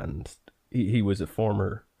it, and he was a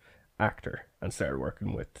former actor and started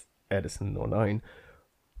working with Edison in 09.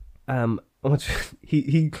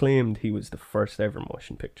 He claimed he was the first ever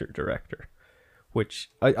motion picture director,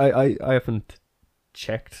 which I haven't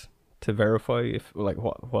checked to verify if like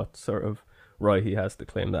what sort of right he has to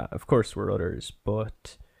claim that. Of course, there were others,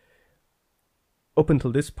 but up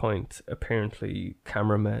until this point, apparently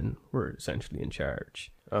cameramen were essentially in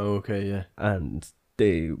charge. Oh, okay, yeah. And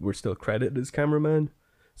they were still credited as cameramen.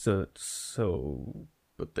 So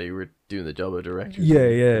But they were doing the job of directors.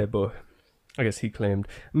 yeah, but I guess he claimed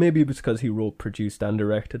maybe it was because he wrote, produced, and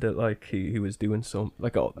directed it. Like he was doing some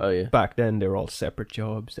like back then they were all separate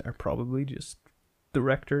jobs that are probably just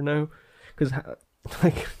director now, because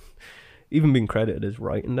like even being credited as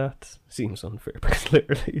writing that seems unfair, because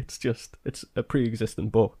literally it's a pre-existing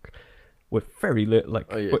book with very little like.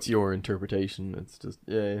 Oh yeah, it's your interpretation. It's just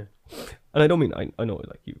yeah. And I don't mean I know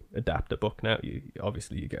like you adapt a book now. You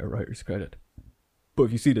obviously you get a writer's credit, but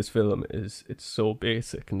if you see this film it's so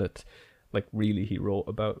basic and that. Like, really, he wrote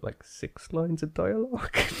about, like, 6 lines of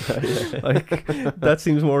dialogue. Like, that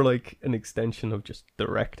seems more like an extension of just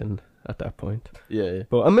directing at that point. Yeah.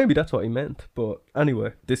 But and maybe that's what he meant. But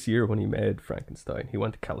anyway, this year when he made Frankenstein, he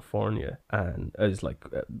went to California and as, like,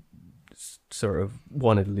 sort of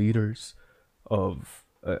one of the leaders of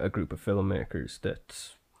a group of filmmakers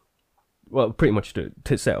that, well, pretty much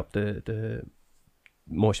to set up the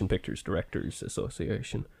Motion Pictures Directors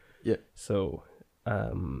Association. Yeah. So,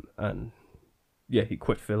 and... yeah, he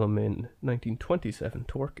quit film in 1927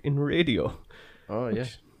 to work in radio. Oh, yeah.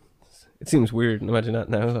 It seems weird. Imagine that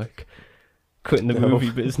now, like, quitting the movie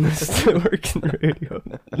business to work in radio.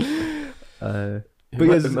 But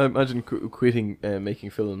yes, imagine quitting making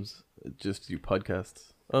films, just do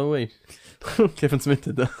podcasts. Oh, wait. Kevin Smith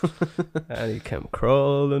did that. and he came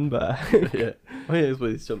crawling back. Yeah. Oh, yeah,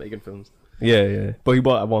 but he's still making films. Yeah. But he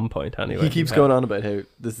bought at one point anyway. He keeps going on about how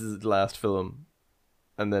this is the last film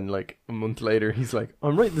And then like a month later, he's like,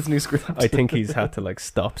 "I'm writing this new script." I think he's had to like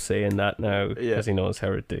stop saying that now because Yeah. he knows how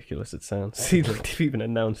ridiculous it sounds. He like, they've even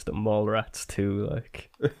announced the Mallrats too,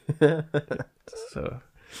 like. So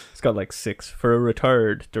it's got like 6 for a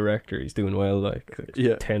retired director. He's doing well, like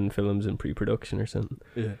Yeah. 10 films in pre-production or something.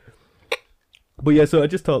 Yeah. But yeah, so I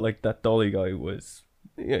just thought like that Dolly guy was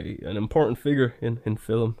an important figure in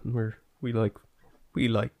film, and we like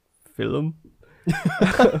film.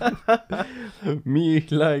 Me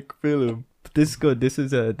like film. But this is good. This is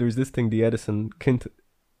there's this thing, the Edison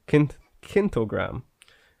Kintogram.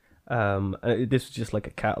 This is just like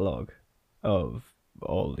a catalog of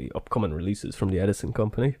all the upcoming releases from the Edison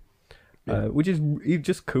company. Yeah. Which is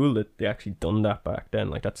just cool that they actually done that back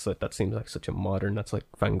then. Like that seems like such a modern. That's like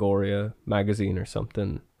Fangoria magazine or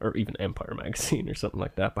something, or even Empire magazine or something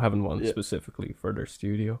like that. But having one specifically for their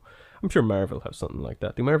studio. I'm sure Marvel have something like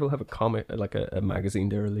that. Do Marvel have a comic, like a magazine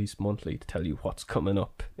they release monthly to tell you what's coming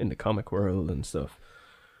up in the comic world and stuff?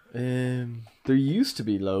 There used to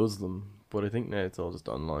be loads of them, but I think now it's all just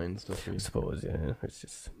online stuff. I suppose, yeah. It's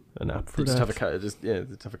just an app for They just that. have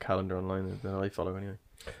just have a calendar online that I follow anyway.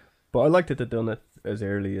 But I liked that they'd done it as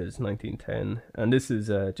early as 1910, and this is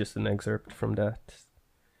just an excerpt from that.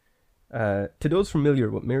 To those familiar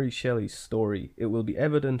with Mary Shelley's story, it will be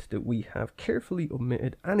evident that we have carefully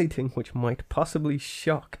omitted anything which might possibly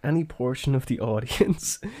shock any portion of the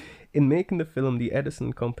audience. In making the film, the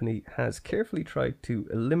Edison Company has carefully tried to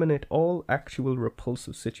eliminate all actual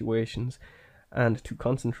repulsive situations and to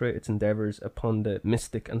concentrate its endeavours upon the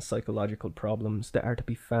mystic and psychological problems that are to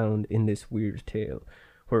be found in this weird tale.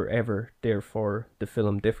 Wherever, therefore, the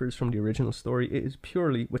film differs from the original story, it is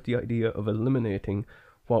purely with the idea of eliminating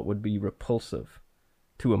what would be repulsive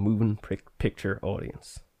to a moving picture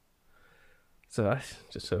audience. So that's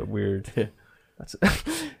just so weird. Yeah. That's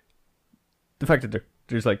the fact that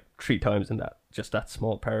there's like 3 times in that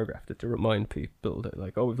small paragraph that to remind people that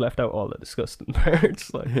like, oh, we've left out all the disgusting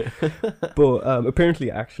parts. Like, but apparently,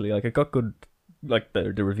 actually, like it got good. Like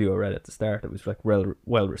the review I read at the start, it was like well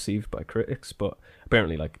received by critics, but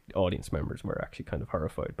apparently like audience members were actually kind of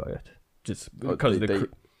horrified by it, just because the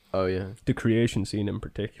creation scene in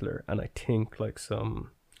particular, and I think like some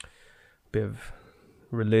bit of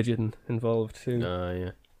religion involved too.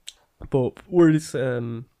 Yeah. But we're just I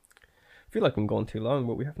feel like I'm going too long,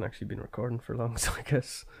 but we haven't actually been recording for long, so I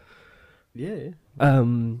guess Yeah.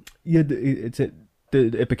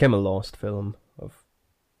 It became a lost film of.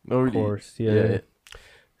 Oh, really? Of course, yeah.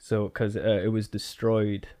 So, because it was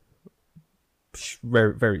destroyed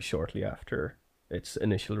very, very shortly after its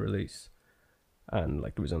initial release, and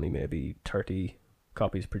like there was only maybe 30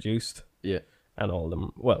 copies produced. Yeah. And all of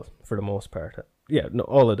them, well, for the most part,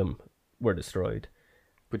 all of them were destroyed.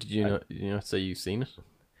 But did you not say you've seen it?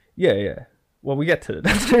 Yeah. Well, we get to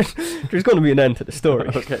that. There's going to be an end to the story.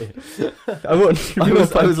 Okay. I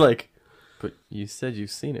was like, but you said you've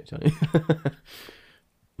seen it, Johnny.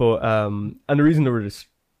 But and the reason they were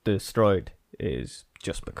destroyed is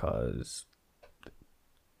just because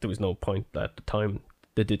there was no point at the time.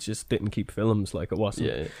 They just didn't keep films. Like it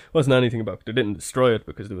wasn't anything about. They didn't destroy it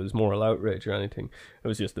because there was moral outrage or anything. It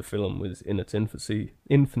was just the film was in its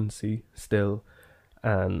infancy still,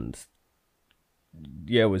 and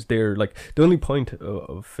it was there. Like the only point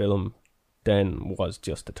of film then was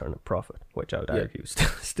just to turn a profit, which I would argue is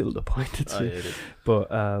still the point.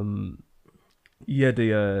 But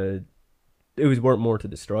it was worth more to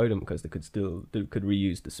destroy them because they could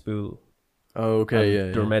reuse the spool. Oh,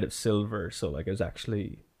 okay, They were made of silver, so like it was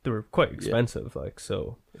actually they were quite expensive. Like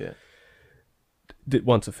so,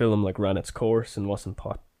 once a film like ran its course and wasn't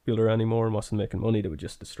popular anymore and wasn't making money, they would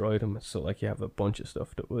just destroy them. So like you have a bunch of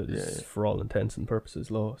stuff that was for all intents and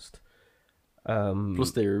purposes lost.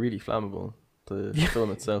 Plus they were really flammable. The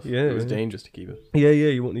film itself, it was dangerous to keep it. Yeah,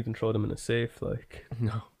 you wouldn't even throw them in a safe. Like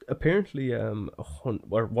no. Apparently,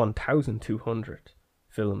 1,200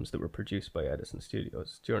 films that were produced by Edison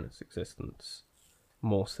Studios during its existence,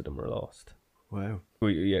 most of them were lost. Wow.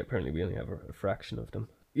 Apparently we only have a fraction of them.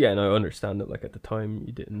 Yeah, and I understand that. Like at the time,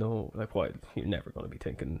 you didn't know. Like, why you're never going to be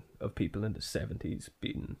thinking of people in the 70s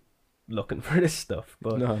looking for this stuff.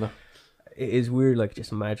 But no, it is weird. Like,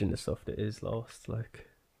 just imagine the stuff that is lost. Like,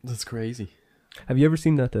 that's crazy. Have you ever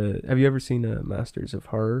seen that? Have you ever seen Masters of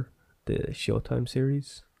Horror, the Showtime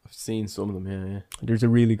series? I've seen some of them, yeah. There's a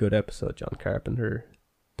really good episode John Carpenter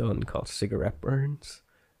done called Cigarette Burns.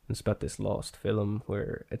 And it's about this lost film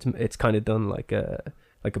where it's kind of done like a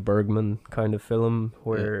Bergman kind of film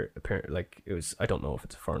where apparently like it was, I don't know if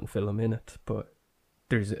it's a foreign film in it, but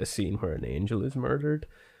there's a scene where an angel is murdered,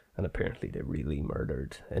 and apparently they really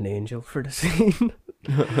murdered an angel for the scene.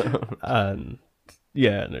 And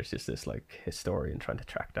yeah, and there's just this like historian trying to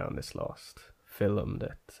track down this lost film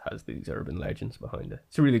that has these urban legends behind it.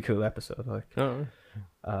 It's a really cool episode. Like,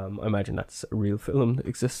 I imagine that's a real film that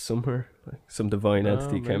exists somewhere. Like some divine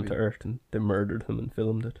entity came to Earth and they murdered him and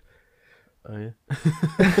filmed it. Oh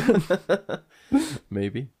yeah,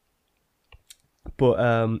 maybe.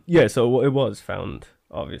 But yeah, so it was found,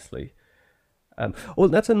 obviously. Well,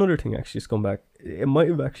 that's another thing. Actually, just going back, it might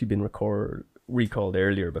have actually been recalled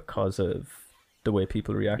earlier because of the way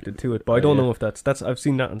people reacted to it. But I don't know if that's. I've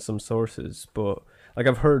seen that in some sources, but like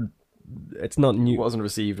I've heard, it's not new. It wasn't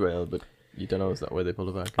received well, but you don't know is that why they pulled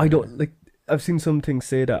it back. I don't like. I've seen some things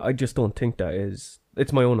say that. I just don't think that is.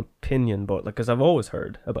 It's my own opinion, but like, because I've always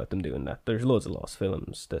heard about them doing that. There's loads of lost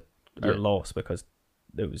films that are lost because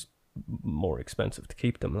it was more expensive to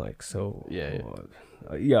keep them. Like, so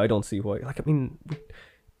yeah, I don't see why. Like, I mean,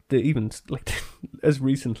 even like as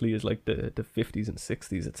recently as like the 50s and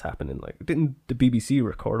 60s, it's happening. Like, didn't the BBC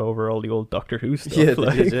record over all the old Doctor Who stuff? Yeah,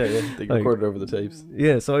 like, they did, they recorded over the tapes.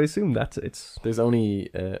 Yeah, so I assume there's only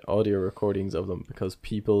audio recordings of them because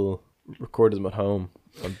people recorded them at home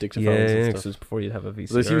on dictaphones and stuff. Because it was before you'd have a VCR.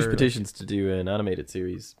 So there's huge petitions to do an animated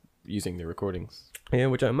series using the recordings. Yeah,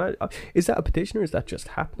 which I imagine, is that a petition or is that just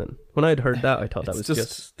happening? When I'd heard that, I thought that was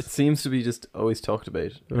just it seems to be just always talked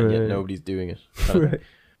about, and yet nobody's doing it. Right.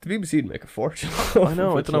 The BBC would make a fortune. I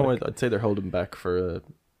know. I don't know. I'd say they're holding back for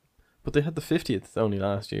but they had the 50th only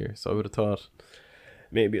last year, so I would have thought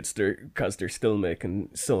maybe it's because they're still making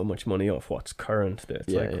so much money off what's current that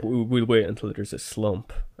it's we'll wait until there's a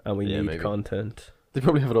slump and we need content. They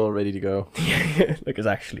probably have it all ready to go. Like it's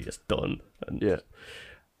actually just done. And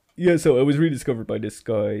yeah, so it was rediscovered by this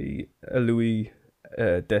guy, Louis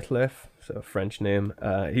Detlef, so a French name.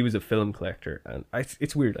 He was a film collector, and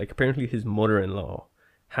it's weird. Like apparently his mother-in-law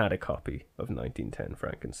had a copy of 1910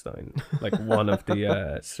 Frankenstein, like one of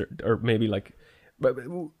the or maybe like, but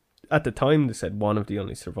at the time they said one of the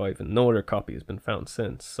only surviving. No other copy has been found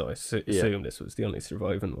since, so I assume this was the only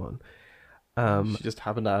surviving one. She just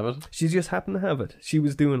happened to have it. She just happened to have it. She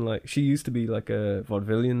was doing like, she used to be like a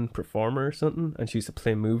vaudevillian performer or something, and she used to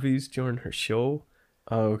play movies during her show.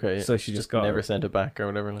 Oh, okay. So she just got never sent it back or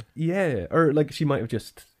whatever. Like. Yeah, or like she might have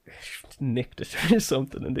just nicked it or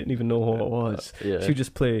something and didn't even know what it was. She would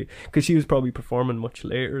just play, because she was probably performing much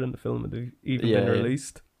later than the film had even been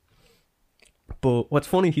released. But what's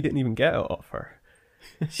funny, he didn't even get it off her.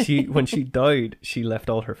 When she died, she left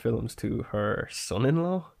all her films to her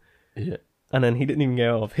son-in-law. Yeah. And then he didn't even get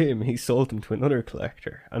off him. He sold them to another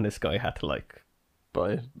collector, and this guy had to like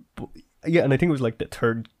buy it. Yeah, and I think it was like the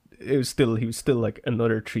third. He was still like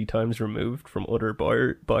another 3 times removed from other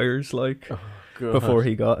buyers, like before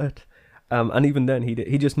he got it. And even then,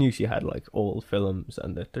 he just knew she had like old films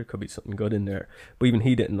and that there could be something good in there. But even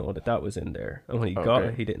he didn't know that was in there. And when he got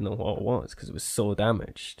it, he didn't know what it was because it was so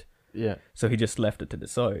damaged. Yeah. So he just left it to the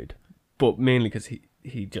side. But mainly because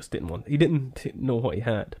he just didn't know what he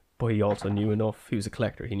had. But he also knew enough. He was a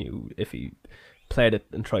collector. He knew if he played it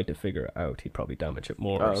and tried to figure it out, he'd probably damage it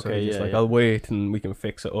more. So he's like, I'll wait and we can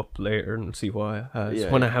fix it up later and see what it has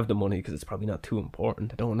when I have the money, because it's probably not too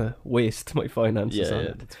important. I don't want to waste my finances on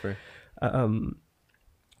it. That's fair.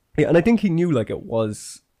 Yeah, and I think he knew like it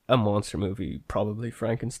was a monster movie, probably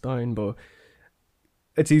Frankenstein, but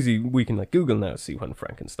it's easy. We can like Google now, see when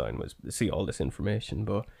Frankenstein was, see all this information.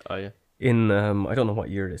 But in I don't know what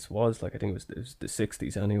year this was. Like I think it was the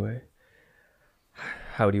 60s anyway.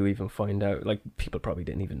 How do you even find out? Like people probably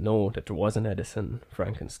didn't even know that there was an Edison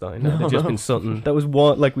Frankenstein. It had just been something that was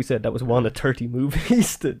one, like we said, that was one of 30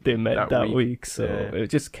 movies that they made that week. So it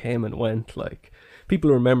just came and went. Like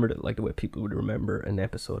people remembered it like the way people would remember an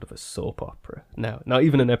episode of a soap opera. Now, not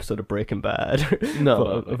even an episode of Breaking Bad,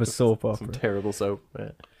 of a soap opera. Some terrible soap.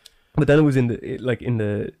 Yeah. But then it was in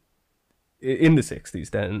the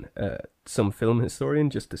 60s. Then some film historian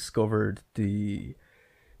just discovered the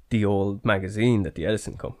old magazine that the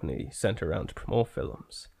Edison Company sent around to promote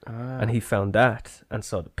films, and he found that and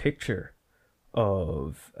saw the picture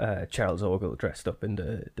of Charles Ogle dressed up in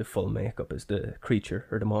the full makeup as the creature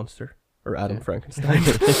or the monster or Adam Frankenstein.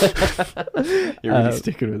 You're really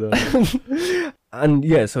sticking with that. And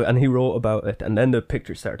and he wrote about it, and then the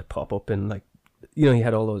pictures started to pop up in like, he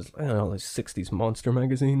had all those, I don't know, those 60s monster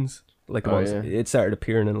magazines. Like the ones, it started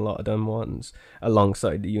appearing in a lot of them ones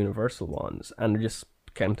alongside the Universal ones, and there just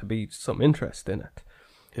came to be some interest in it.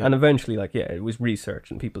 And eventually, it was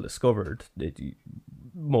researched and people discovered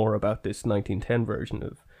more about this 1910 version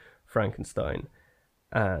of Frankenstein,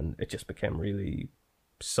 and it just became really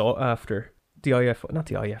sought after. The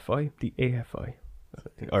AFI,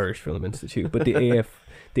 the Irish Film Institute, but the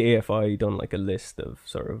AFI done like a list of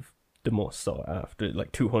sort of the most sought after,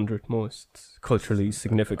 like 200 most culturally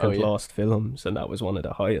significant lost films, and that was one of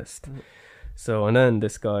the highest. So, and then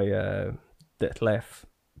this guy, Detlef,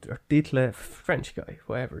 French guy,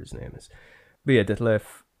 whatever his name is. But yeah,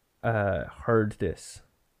 Detlef heard this.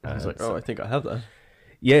 I was like, I think I have that.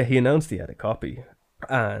 Yeah, he announced he had a copy,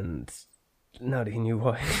 and now that he knew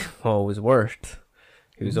what it was worth,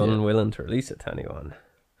 he was unwilling to release it to anyone.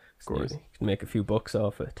 Of course, he could make a few bucks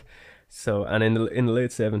off it. So, and in the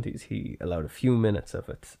late 70s, he allowed a few minutes of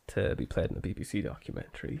it to be played in a BBC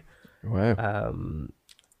documentary. Wow.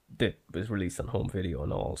 That was released on home video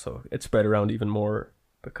and all, so it spread around even more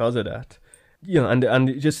because of that. You know,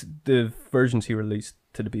 and just the versions he released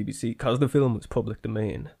to the BBC, because the film was public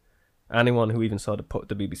domain, anyone who even saw the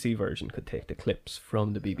BBC version could take the clips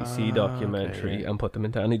from the BBC documentary and put them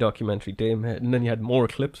into any documentary they made, and then you had more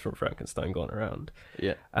clips from Frankenstein going around.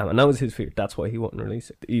 Yeah. And that was his fear. That's why he wouldn't release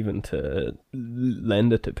it, even to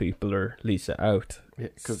lend it to people or lease it out. Yeah,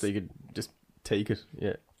 because they could just take it.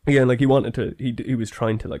 Yeah. Yeah, and like he wanted to, he was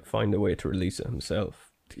trying to like find a way to release it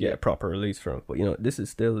himself, to get a proper release from it. But you know, this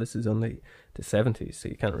is only the 70s, so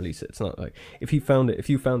you can't release it. It's not like if we found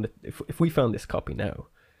this copy now,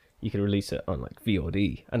 you could release it on like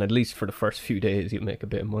VOD, and at least for the first few days you'll make a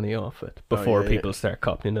bit of money off it before people start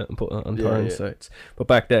copying it and putting it on torrent sites. But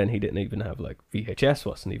back then he didn't even have like VHS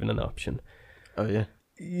wasn't even an option. Oh yeah.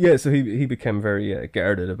 Yeah, so he became very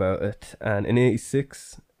guarded about it, and in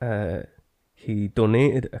 '86 he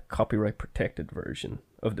donated a copyright protected version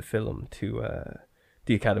of the film to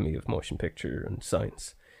the Academy of Motion Picture and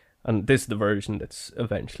Science. And this is the version that's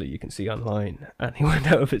eventually you can see online. And he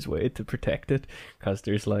went out of his way to protect it because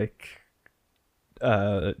there's like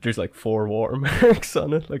 4 watermarks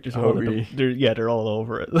on it. Like there's one really? of them. They're all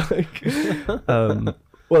over it. Like,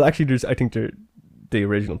 well, actually, I think the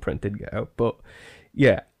original print did get out, but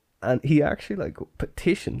yeah. And he actually like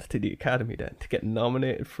petitioned to the Academy then to get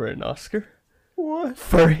nominated for an Oscar. What?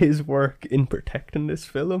 For his work in protecting this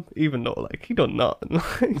film, even though like he done nothing.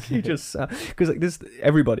 Like, he just because like this,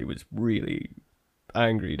 everybody was really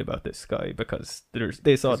angry about this guy because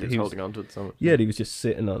they saw that he was holding on to it so much. Yeah, he was just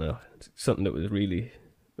sitting on something that was really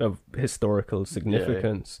of historical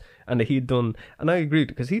significance, and that he'd done. And I agreed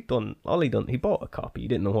because he bought a copy. He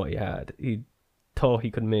didn't know what he had. He thought he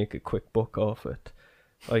could make a quick buck off it.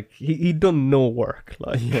 Like he'd done no work,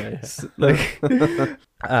 like like,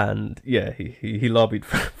 and yeah, he lobbied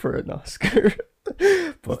for an Oscar.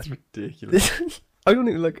 But that's ridiculous. I don't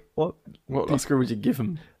even like what Oscar would you give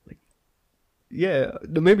him? Like, yeah,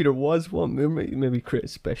 maybe there was one. Maybe create a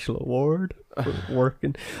special award for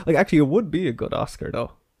working. Like actually, it would be a good Oscar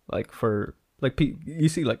though. Like for like you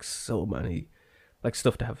see like so many like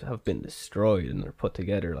stuff that have been destroyed and they're put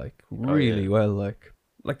together like really well. Like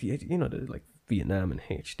you know the like Vietnam and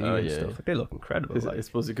HD and stuff. Like, they look incredible. I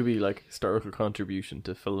suppose it could be like historical contribution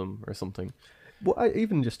to film or something. Well,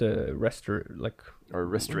 even just a restoration.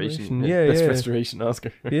 Yeah, best restoration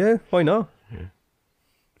Oscar. Yeah, why not? Yeah.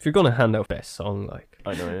 If you're gonna hand out best song, like,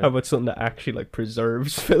 I know. Yeah. How about something that actually like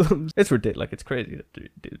preserves films? It's ridiculous. Like, it's crazy that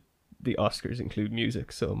the Oscars include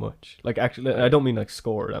music so much. Like, actually, I don't mean like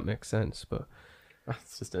score. That makes sense, but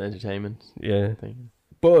it's just an entertainment thing.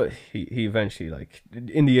 But he eventually, like,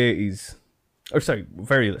 in the 80s. Late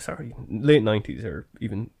 90s or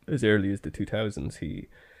even as early as the 2000s, he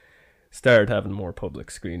started having more public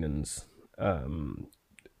screenings.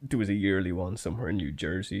 There was a yearly one somewhere in New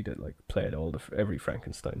Jersey that like played every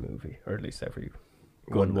Frankenstein movie, or at least every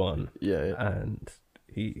good one. Yeah. And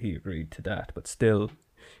he agreed to that, but still,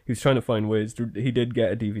 he was trying to find ways. He did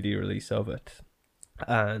get a DVD release of it,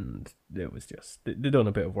 and it was just they done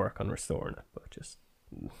a bit of work on restoring it, but just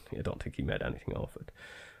I don't think he made anything of it.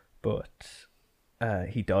 But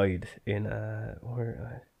he died in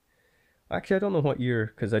actually I don't know what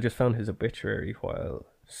year because I just found his obituary while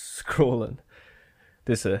scrolling.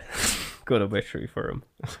 This is a good obituary for him.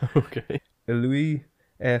 Okay. Louis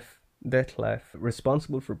F. Detlef,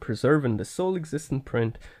 responsible for preserving the sole existent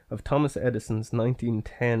print of Thomas Edison's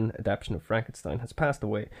 1910 adaptation of Frankenstein, has passed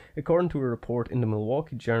away. According to a report in the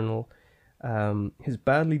Milwaukee Journal, his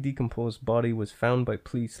badly decomposed body was found by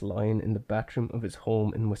police lying in the bathroom of his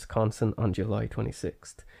home in Wisconsin on July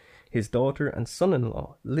 26th. His daughter and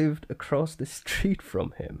son-in-law lived across the street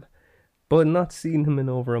from him, but had not seen him in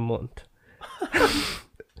over a month.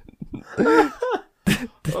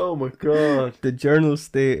 Oh my god. The journal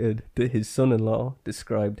stated that his son-in-law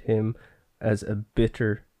described him as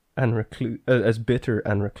bitter and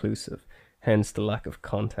reclusive, hence the lack of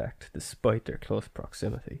contact despite their close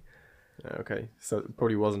proximity. Okay, so it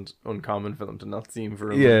probably wasn't uncommon for them to not see him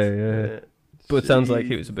for a month. Yeah. But it sounds like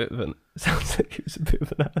he was a bit of an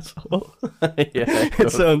asshole. Yeah,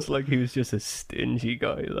 It sounds like he was just a stingy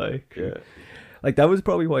guy. Like, yeah. like that was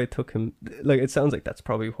probably why it took him. Like, it sounds like that's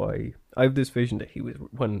probably why I have this vision that he was,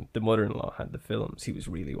 when the mother-in-law had the films, he was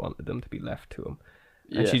really wanted them to be left to him,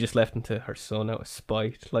 and she just left them to her son out of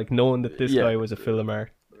spite. Like, knowing that this guy was a film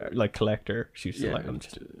art like collector, she was like, I'm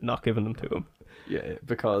just not giving them to him. Yeah,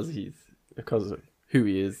 because of who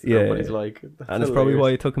he is, and what he's like. And it's probably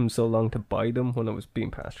why it took him so long to buy them when it was being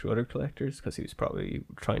passed through other collectors, because he was probably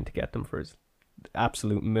trying to get them for his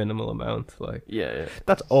absolute minimal amount. Like,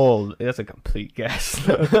 that's a complete guess.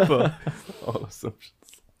 But all assumptions.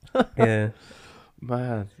 Yeah,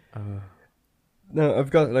 man. No, I've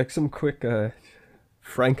got like some quick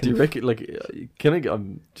Franken. Do you reckon, like, can I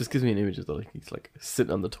just gives me an image of like he's like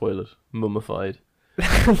sitting on the toilet, mummified,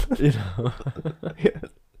 you know,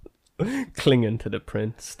 clinging to the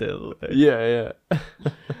print still. Yeah.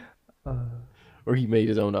 Or he made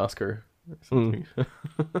his own Oscar or something.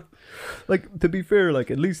 Like, to be fair, like,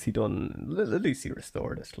 at least he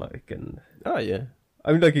restored it, like, and yeah.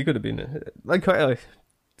 I mean, like, he could have been like, I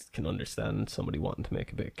can understand somebody wanting to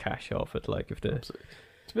make a bit of cash off it, like, if the. Absolutely.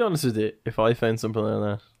 To be honest with you, if I found something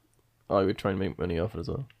like that, I would try and make money off it as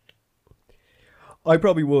well. I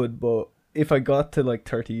probably would, but if I got to like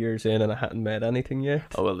 30 years in and I hadn't made anything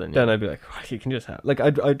yet, then I'd be like, oh, you can just have, like,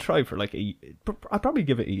 I'd try for like I'd probably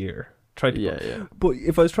give it a year. Try to But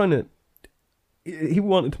if I was trying to, he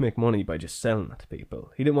wanted to make money by just selling it to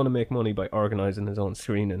people. He didn't want to make money by organizing his own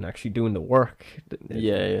screen and actually doing the work.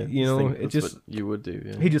 Yeah. You know, it just what you would do.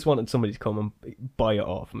 Yeah. He just wanted somebody to come and buy it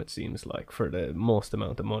off him. It seems like, for the most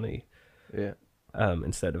amount of money. Yeah.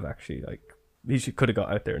 Instead of actually, like, he could have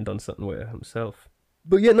got out there and done something with it himself.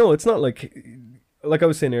 But yeah, no, it's not like I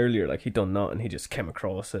was saying earlier, like, he'd done nothing, he just came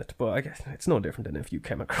across it. But I guess it's no different than if you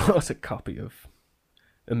came across a copy of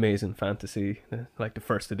Amazing Fantasy, like the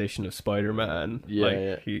first edition of Spider-Man.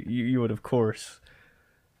 You would, of course,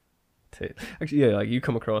 like, you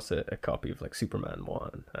come across a copy of like Superman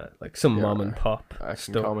 1, like some mom and pop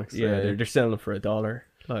Action Comics. They're selling it for $1,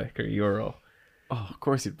 like, or €1. Oh, of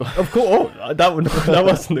course you'd buy. Of course. Oh, that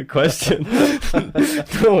wasn't the question.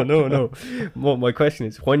 No. My question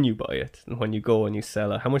is, when you buy it and when you go and you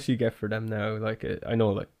sell it, how much do you get for them now? Like, I know,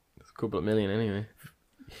 like, it's a couple of million anyway.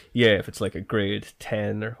 Yeah, if it's like a grade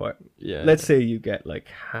 10 or what. Yeah. Let's say you get like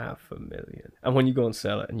 $500,000, and when you go and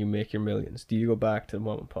sell it and you make your millions, do you go back to the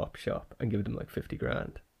mom and pop shop and give them like 50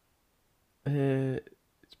 grand? It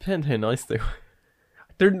depends how nice they were.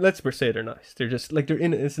 Let's say they're nice. They're just like,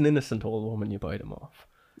 it's an innocent old woman you buy them off.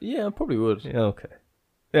 Yeah, I probably would. Yeah, okay.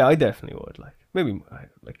 Yeah, I definitely would. Like, maybe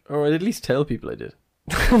or I'd at least tell people I did.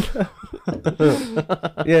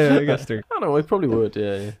 Yeah, I guess they're. I don't know. I probably would.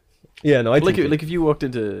 Yeah. Yeah, no, I like if you walked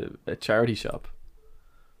into a charity shop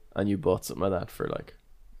and you bought something like that for like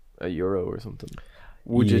 €1 or something,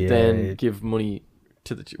 would you then give money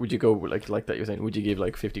to the? Would you go like that? You're saying, would you give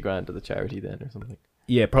like 50 grand to the charity then or something?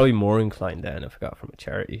 Yeah, probably more inclined then if I got from a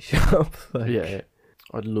charity shop. Like, yeah.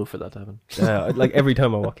 I'd love for that to happen. Like, every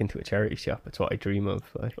time I walk into a charity shop, it's what I dream of.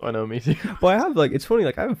 Like, I know, me too. But I have, like, it's funny,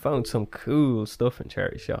 like, I have found some cool stuff in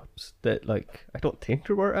charity shops that, like, I don't think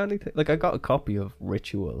they're worth anything. Like, I got a copy of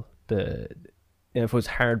Ritual. If it was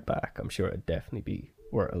hardback, I'm sure it'd definitely be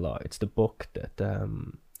worth a lot. It's the book that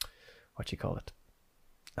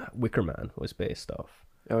Wicker Man was based off.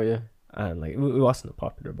 Oh yeah. And like, it wasn't a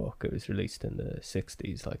popular book. It was released in the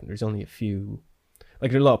 60s. Like, there's only a few,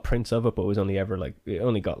 like, there are a lot of prints of it, but it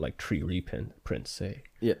only got like 3 reprints, say.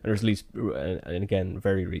 Yeah. And it was released, and again,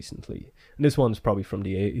 very recently. And this one's probably from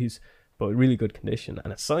the 80s, but in really good condition,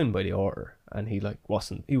 and it's signed by the author. And he like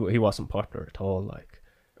wasn't popular at all, like.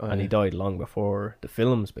 And he died long before the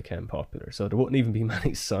films became popular, so there wouldn't even be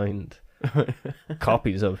many signed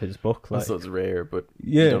copies of his book. Like, so it's rare, but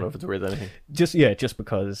you don't know if it's worth anything. Just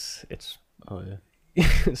because it's. Oh yeah.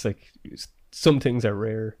 It's like, some things are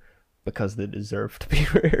rare because they deserve to be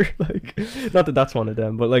rare. Like, not that that's one of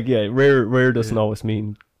them, but like, yeah, rare doesn't always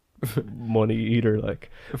mean money either. Like,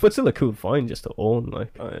 but still a cool find just to own.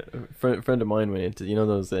 Like, a friend of mine went into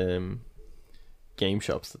those game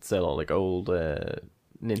shops that sell all like old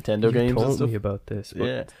Nintendo games. Told and stuff. Me about this. But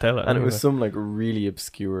yeah, tell it. And it was some like really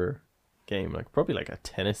obscure game, like probably like a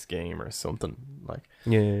tennis game or something, like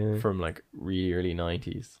from like really early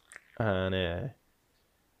 90s. And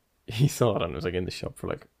he saw it and it was like in the shop for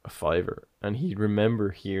like a $5, and he'd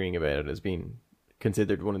remember hearing about it as being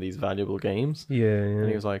considered one of these valuable games. And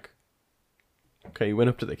he was like, okay, he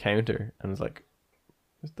went up to the counter and was like,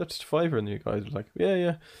 that's just $5. And the guys were like,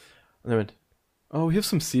 yeah. And they went, oh, we have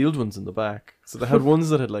some sealed ones in the back. So they had ones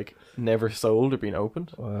that had like never sold or been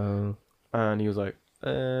opened. Wow. And he was like,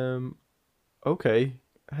 okay,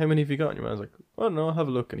 how many have you got? And your man's like, oh no, I'll have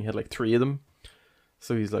a look. And he had like 3 of them.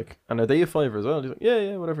 So he's like, and are they a fiver as well? He's like,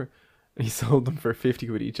 yeah, whatever. And he sold them for 50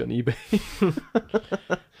 quid each on eBay.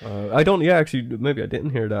 I don't. Yeah, actually, maybe I didn't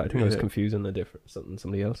hear that. I think I was confusing the difference. Something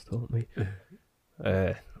somebody else told me.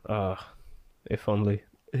 If only.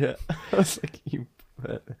 Yeah, I was like, you.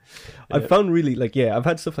 I found really I've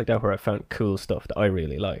had stuff like that where I found cool stuff that I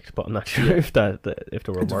really liked, but I'm not sure if there were It's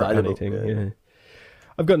worth valuable, anything. yeah. Yeah.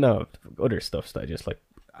 I've got now other stuff that I just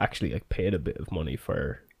actually paid a bit of money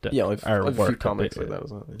for. That I've are a few worth comics bit, like that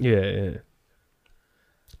as well. Yeah.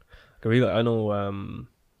 I know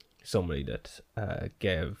somebody that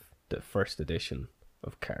gave the first edition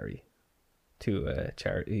of Carrie to a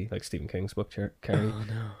charity, like Stephen King's book Carrie. Oh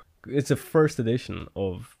no. It's a first edition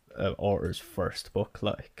of author's first book.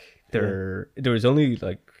 There was only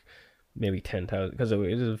maybe 10,000 because it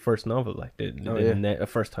was the first novel. A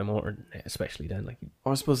first time author, especially then.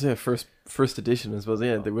 I suppose first edition. I suppose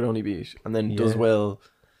they would only be, and then does well.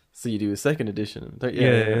 So you do a second edition.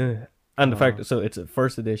 And the fact that it's a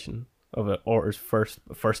first edition of an author's first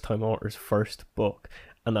time author's first book,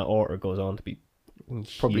 and that author goes on to be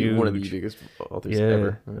probably huge. one of the biggest authors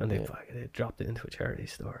ever. And they dropped it into a charity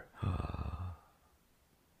store.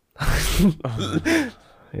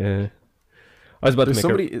 Yeah. I was about to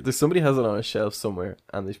make there's somebody has it on a shelf somewhere,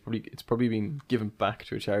 and it's probably been given back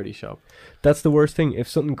to a charity shop. That's the worst thing. If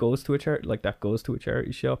something goes to a charity goes to a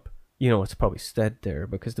charity shop, it's probably stayed there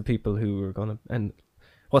because the people who are gonna, and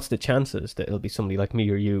what's the chances that it'll be somebody like me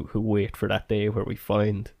or you who wait for that day where we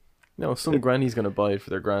find some granny's gonna buy it for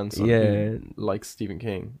their grandson who likes Stephen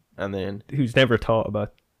King, and then who's never thought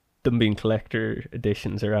about them being collector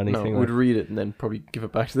editions or anything. Would read it and then probably give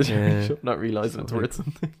it back to the charity shop, not realizing it's worth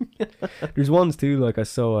something. There's ones too, I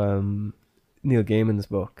saw Neil Gaiman's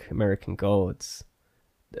book American Gods,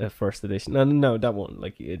 first edition. No, that one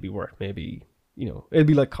it'd be worth maybe, it'd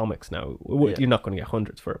be like comics now. You're not going to get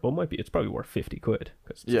hundreds for it, but it's probably worth 50 quid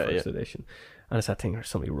because it's the first edition. And it's that thing where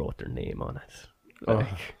somebody wrote their name on it.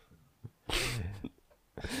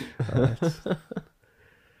 That's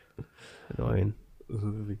annoying.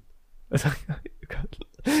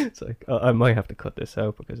 It's like I might have to cut this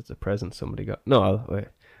out because it's a present somebody got. No,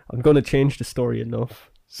 I'm going to change the story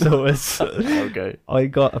enough. So it's okay. I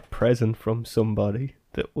got a present from somebody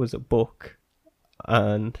that was a book,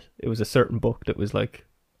 and it was a certain book that was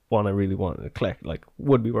one I really wanted to collect,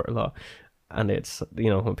 would be worth a lot. And it's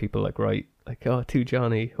when people write to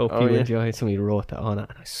Johnny, hope you enjoy it. Somebody wrote that on it,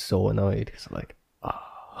 and I was so annoyed. It's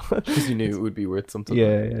because you knew it would be worth something.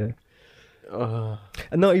 Yeah.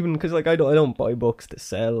 And not even because I don't buy books to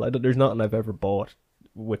sell. There's nothing I've ever bought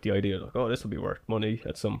with the idea this will be worth money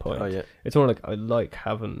at some point. It's more I like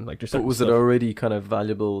having just. But was it already kind of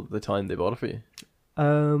valuable the time they bought it for you?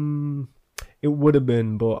 It would have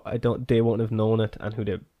been, but they won't have known it,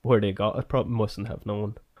 and where they got it probably mustn't have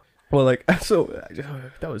known. Well, so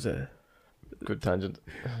that was a good tangent.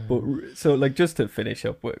 But so just to finish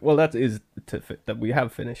up with, that we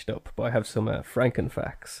have finished up, but I have some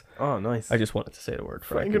Frankenfacts. Oh, nice. I just wanted to say the word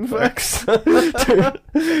Frankenfacts.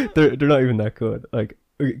 they're not even that good.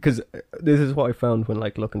 Because this is what I found when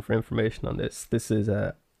looking for information on this. This is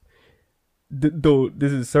though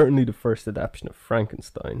this is certainly the first adaptation of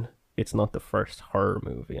Frankenstein. It's not the first horror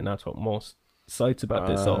movie, and that's what most sites about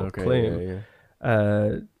this all claim.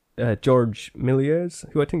 George Méliès,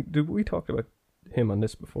 who I think, did we talk about him on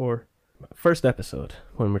this before? First episode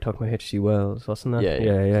when we're talking about H.G. Wells, wasn't that? Yeah.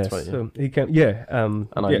 Right, so he came, and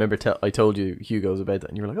I remember I told you Hugo was about that,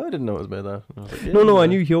 and you were like, "Oh, I didn't know it was about that." And I was like, no, I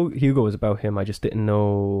knew Hugo was about him. I just didn't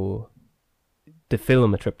know the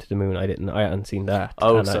film A Trip to the Moon. I hadn't seen that.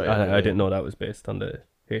 Oh, and sorry. I didn't know that was based on the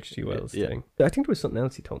H.G. Wells thing. I think there was something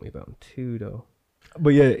else he told me about him too, though. But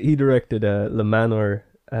yeah, he directed Le Manoir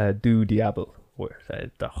du Diable,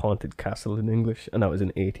 the haunted castle in English, and that was in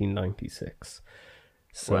 1896.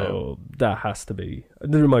 So that has to be.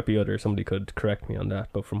 There might be others. Somebody could correct me on that,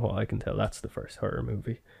 but from what I can tell, that's the first horror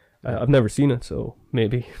movie. I've never seen it, so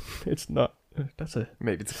maybe it's not.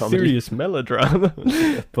 Maybe it's a comedy. Serious melodrama.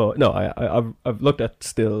 But no, I've looked at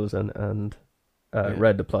stills and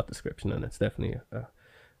read the plot description, and it's definitely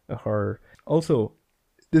a horror. Also,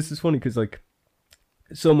 this is funny because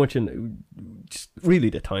so much just really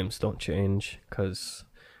the times don't change, because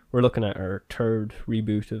we're looking at our third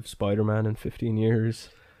reboot of Spider-Man in 15 years.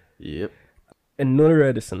 Yep. Another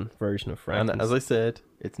Edison version of Frankenstein. And as I said,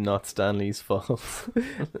 it's not Stanley's fault.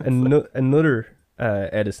 Another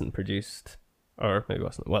Edison produced, or maybe it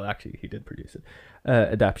wasn't. Well, actually, he did produce it.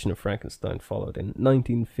 Adaptation of Frankenstein followed in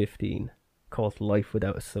 1915, called Life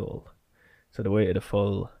Without a Soul. So they waited a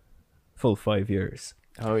full 5 years.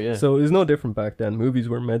 Oh yeah. So it was no different back then. Movies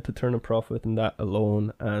were meant to turn a profit and that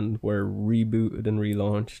alone, and were rebooted and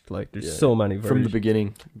relaunched. Like there's so many versions. From the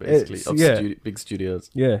beginning, basically, It's- of yeah. big studios.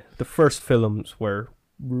 Yeah, the first films were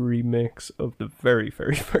remakes of the very,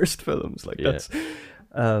 very first films. Like Yeah. that's,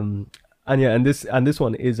 and this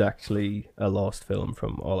one is actually a lost film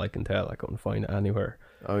from all I can tell. I couldn't find it anywhere.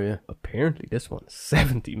 Oh yeah. Apparently, this one is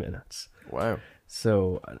 70 minutes. Wow.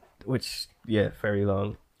 So, which very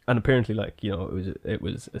long. And apparently, like, you know, it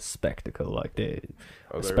was a spectacle, like Oh, a they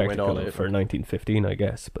went spectacle all out. for 1915, I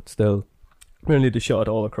guess. But still, apparently they shot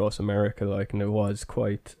all across America, like, and it was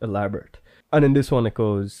quite elaborate. And in this one, it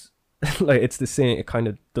goes like it's the same. It kind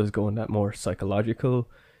of does go in that more psychological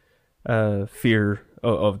fear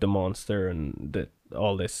of the monster and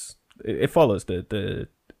all this. It follows the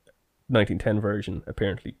 1910 version.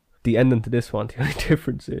 Apparently, the ending to this one, the only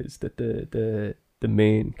difference is that the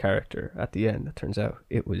main character at the end, it turns out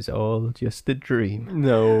it was all just a dream.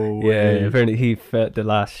 No. Yeah, way. apparently he felt the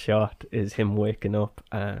last shot is him waking up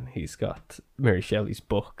and he's got Mary Shelley's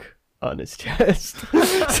book on his chest.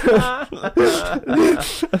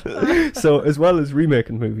 So as well as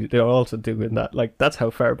remaking movies, they're also doing that. Like that's how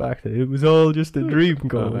far back it was all just a dream Oh,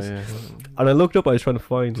 goes. yeah. And I looked up, I was trying to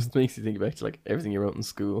find. Just makes you think back to like everything you wrote in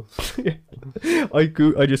school. I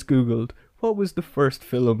just googled what was the first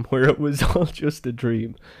film where it was all just a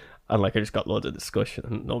dream, and like I just got loads of discussion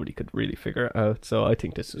and nobody could really figure it out. So I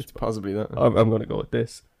think this is It's possibly that. I'm going to go with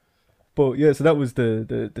this. But yeah, so that was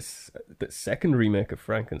the second remake of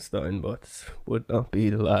Frankenstein, but would not be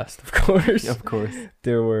the last, of course. Of course.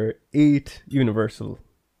 There were 8 Universal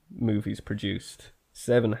movies produced,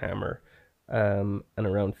 7 Hammer, and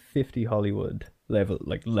around 50 Hollywood level,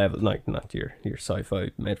 like not your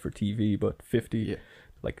sci-fi made for TV, but 50 Yeah.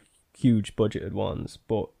 like huge budgeted ones.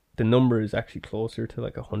 But the number is actually closer to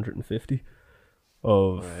like 150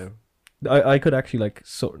 of. Wow. I could actually like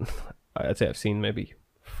I'd say I've seen maybe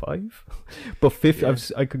 5, but 50. Yeah.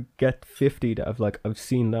 I could get 50 that I've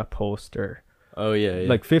seen that poster. Oh yeah, yeah.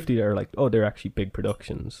 Like 50 that are like, oh, they're actually big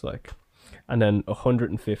productions, like, and then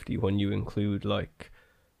 150 when you include like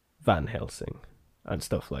Van Helsing and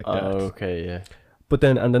stuff like that. Oh, okay, yeah. But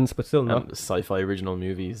still not. And sci-fi original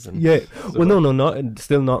movies. And Yeah, stuff well, like- not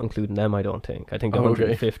still not including them. I don't think. I think the Oh, okay.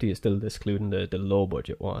 150 is still excluding the low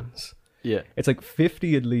budget ones. Yeah. It's like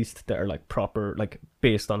 50 at least that are like proper, like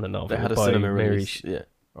based on the novel. They had a by cinema Mary release. Yeah.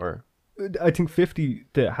 Or I think 50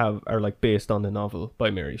 that are like based on the novel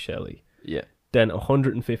by Mary Shelley. yeah. Then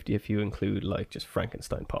 150 if you include like just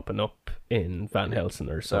Frankenstein popping up in Van Helsing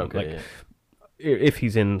or something. Okay, Like yeah. if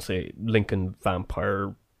he's in, say, Lincoln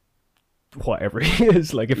Vampire, whatever he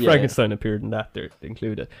is, like if Yeah, Frankenstein appeared in that, they're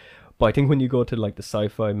included. But I think when you go to like the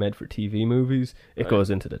sci-fi made for TV movies, it Right. goes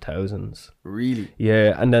into the thousands. Really?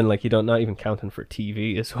 Yeah, and then like you don't not even counting for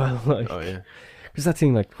TV as well, like Oh yeah. because that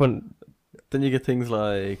thing like when Then you get things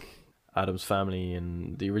like Adam's Family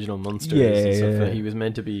and the original Monsters Yeah, and stuff. yeah. That he was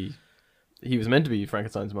meant to be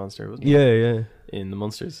Frankenstein's monster, wasn't he? yeah. In the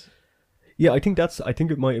Monsters. Yeah, I think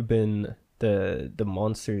it might have been the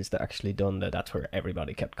monsters that actually done that. That's where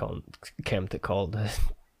everybody came to call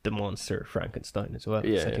the monster Frankenstein as well. 'Cause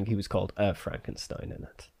Yeah, I yeah. think he was called a Frankenstein in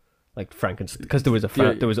it, like Frankenstein, because there was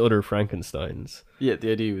Yeah. there was other Frankensteins. Yeah,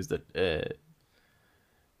 the idea was that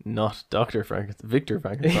not Dr. Frankenstein, Victor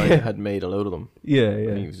Frankenstein had made a load of them. Yeah,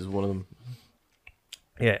 And he yeah, was just one of them.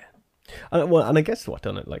 yeah. And I guess what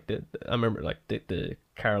done it like I remember like the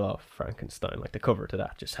Karloff Frankenstein, like the cover to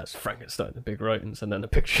that just has Frankenstein in big writings and then a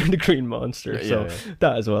picture of the green monster. Yeah, so yeah.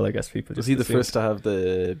 that as well, I guess people Was just he the assumed. first to have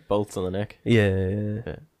the bolts on the neck? Yeah.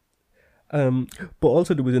 Yeah. But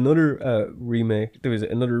also there was another remake. There was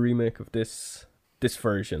another remake of this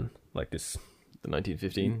version, like this, The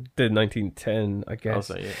 1915? the 1910, I guess.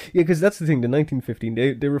 Also, yeah. Yeah, because that's the thing. The 1915,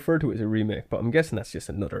 they refer to it as a remake, but I'm guessing that's just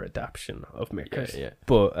another adaptation of Mickers. Yeah.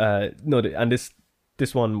 But no, and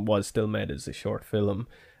this one was still made as a short film.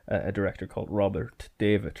 A director called Robert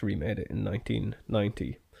David remade it in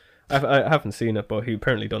 1990. I haven't seen it, but he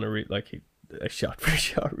apparently done a shot for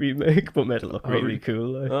shot remake, but made it look Oh, really really?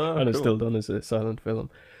 cool, like, Oh, and it's cool. still done as a silent film.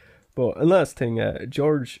 But and last thing,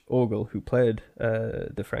 George Ogle, who played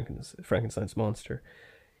the Frankenstein's monster,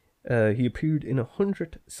 he appeared in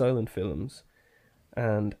 100 silent films,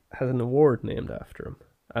 and has an award named after him.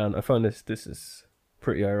 And I found this is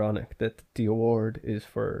pretty ironic that the award is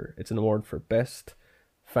it's an award for best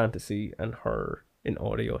fantasy and horror in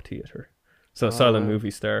audio theater. So a silent wow.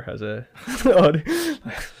 movie star has a That's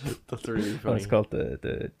really Oh, funny. it's called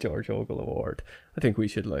the George Ogle Award. I think we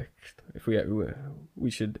should if we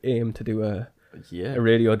should aim to do a Yeah,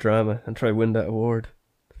 radio drama and try win that award.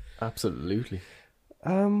 absolutely.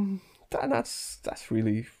 That's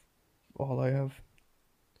really all I have.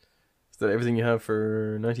 that everything you have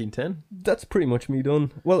for 1910? That's pretty much me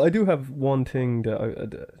done. Well, I do have one thing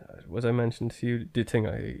that was I mentioned to you. The thing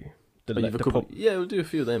Yeah, we'll do a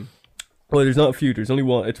few of them. Well, there's not a few. There's only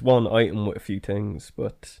one. It's one item with a few things,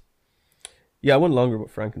 but yeah, I went longer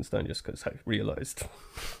with Frankenstein just because I realised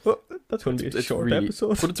that's going to be a short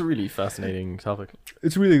episode. But it's a really fascinating topic.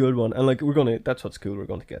 It's a really good one, and like that's what's cool. We're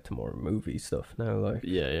going to get to more movie stuff now. Like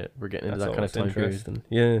yeah, we're getting into that kind of time period.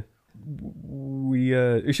 Yeah,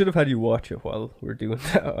 we should have had you watch it while we're doing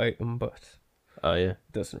that item, but it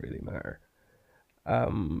doesn't really matter.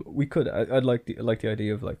 We could. I'd like the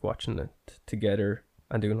idea of like watching it together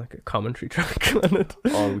and doing like a commentary track on it.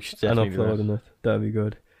 Oh, we should definitely and uploading it. That'd be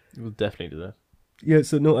good. We'll definitely do that. Yeah,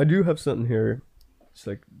 so no, I do have something here. It's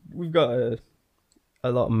like we've got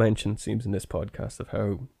a lot of mention seems in this podcast of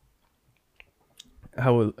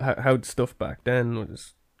how stuff back then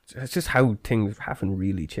was. It's just how things haven't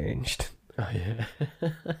really changed. Oh yeah.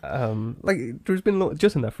 Like there's been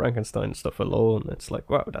just in that Frankenstein stuff alone, it's like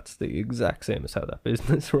wow, that's the exact same as how that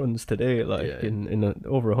business runs today. Like in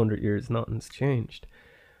over 100 years, nothing's changed.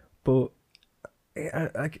 But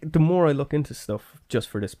the more I look into stuff just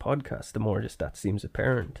for this podcast, the more just that seems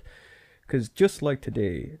apparent. Because just like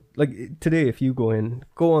today, if you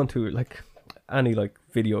go onto like any like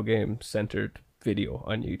video game centered video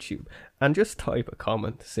on YouTube and just type a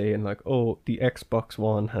comment saying like, oh, the Xbox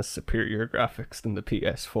One has superior graphics than the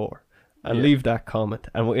PS4, and leave that comment,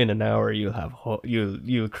 and within an hour you'll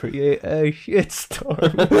create a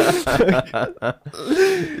shitstorm.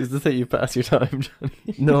 Is this how you pass your time,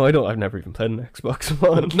 Johnny? No, I don't. I've never even played an Xbox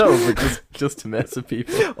One. No, but just to mess with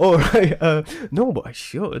people. Oh right, no, but I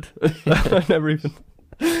should. I never even.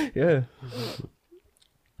 Yeah.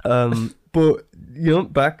 But you know,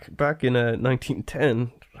 back in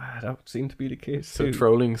 1910, that seemed to be the case. So too.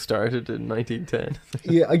 Trolling started in 1910.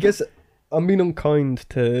 Yeah, I guess I'm being unkind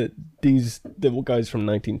to the guys from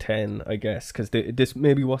 1910. I guess because this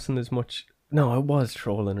maybe wasn't as much. No, it was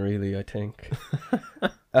trolling, really. I think.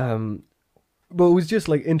 But it was just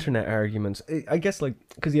like internet arguments. I guess like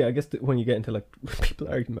because I guess when you get into like people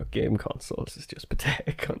arguing about game consoles, it's just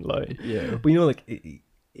pathetic online. Yeah. But you know, like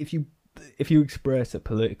if you express a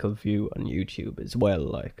political view on YouTube as well,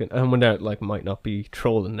 like, and when that like might not be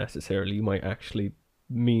trolling necessarily, you might actually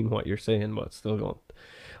mean what you're saying, but still going,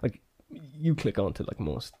 like, you click onto like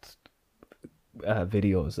most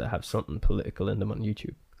videos that have something political in them on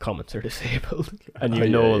YouTube, comments are disabled, and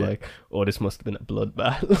like, oh, this must have been a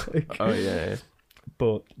bloodbath. Like, oh yeah.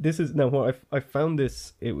 But this is now what I found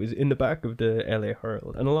this. It was in the back of the LA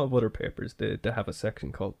Herald and a lot of other papers. They have a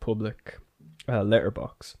section called public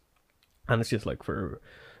letterbox. And it's just like for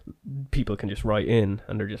people can just write in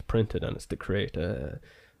and they're just printed, and it's to create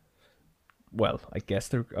well, I guess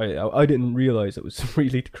I didn't realize it was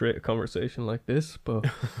really to create a conversation like this, but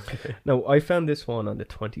now I found this one on the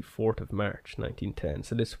 24th of March 1910,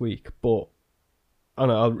 so this week. But I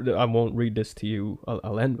won't read this to you.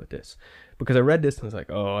 I'll end with this because I read this and I was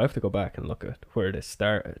like, oh, I have to go back and look at where this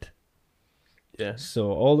started. Yeah.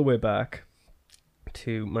 So all the way back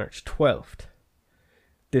to March 12th.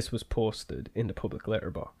 This was posted in the public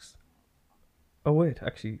letterbox. Oh wait,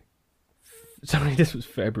 actually, sorry, this was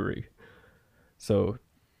February. So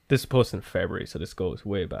this is posted in February, so this goes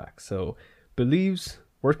way back. So, believes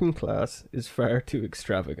working class is far too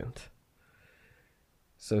extravagant.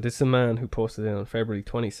 So this is a man who posted it on February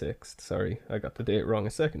 26th. Sorry, I got the date wrong a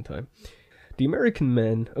second time. The American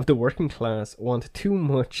men of the working class want too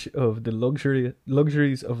much of the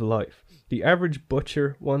luxuries of life. The average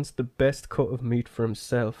butcher wants the best cut of meat for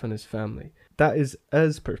himself and his family. That is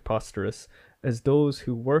as preposterous as those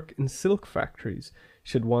who work in silk factories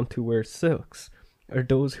should want to wear silks, or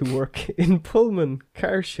those who work in Pullman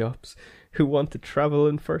car shops who want to travel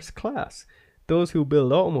in first class. Those who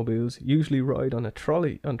build automobiles usually ride on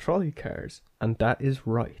trolley cars, and that is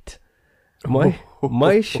right.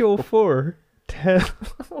 My chauffeur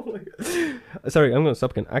sorry, I'm going to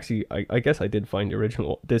stop again. Actually, I guess I did find the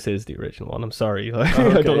original. This is the original one. I'm sorry. I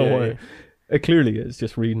don't know why. It clearly is,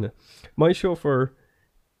 just reading it. My chauffeur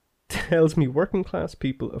tells me working class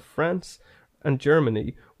people of France and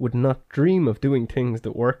Germany would not dream of doing things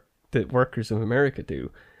that workers of America do.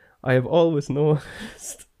 I have always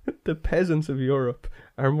noticed the peasants of Europe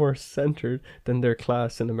are more centered than their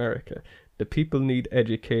class in America. The people need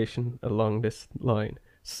education along this line.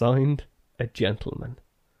 Signed, a gentleman.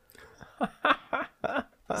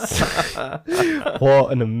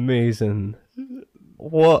 What an amazing...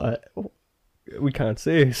 we can't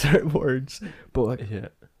say certain words, but like, yeah.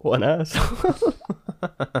 What an asshole.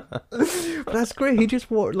 But that's great. He just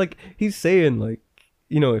he's saying, like,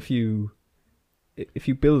 you know, if you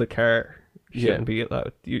build a car, shouldn't be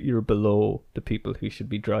allowed. You're below the people who should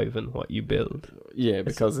be driving what you build. Yeah,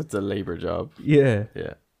 because it's a labour job. Yeah.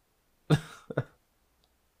 Yeah.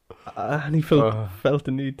 And he felt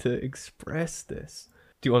the need to express this.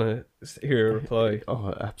 Do you want to hear a reply?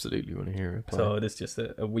 Oh, I absolutely want to hear a reply. So this is just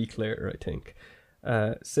a week later, I think.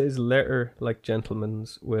 Says letter like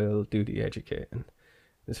gentlemen's will do the educating.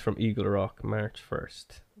 This is from Eagle Rock, March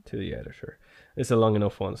 1st, to the editor. It's a long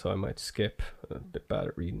enough one, so I might skip. I'm a bit bad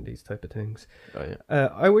at reading these type of things. Oh, yeah.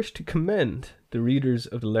 I wish to commend the readers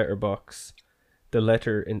of the letterbox, the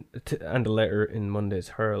letter in Monday's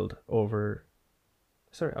Herald over.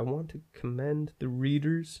 Sorry, I want to commend the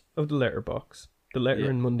readers of the letterbox, the letter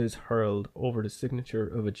in Monday's Herald over the signature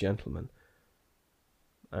of a gentleman.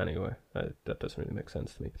 Anyway, that doesn't really make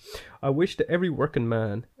sense to me. I wish that every working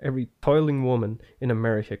man, every toiling woman in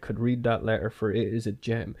America could read that letter, for it is a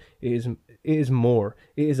gem. It is more.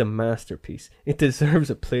 It is a masterpiece. It deserves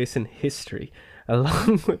a place in history,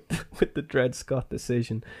 along with the Dred Scott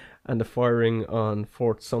decision and the firing on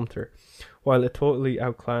Fort Sumter, while it totally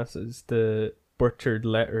outclasses the butchered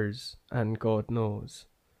letters and God knows.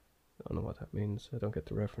 I don't know what that means. I don't get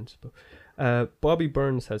the reference. But Bobby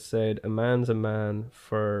Burns has said, a man's a man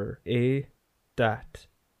for that,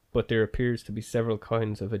 but there appears to be several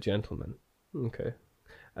kinds of a gentleman. Okay.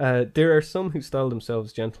 There are some who style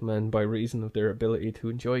themselves gentlemen by reason of their ability to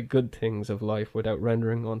enjoy good things of life without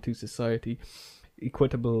rendering unto society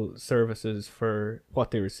equitable services for what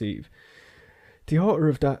they receive. The author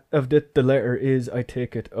of the letter is, I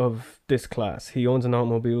take it, of this class. He owns an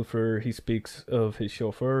automobile, for he speaks of his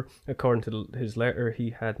chauffeur. According to his letter, he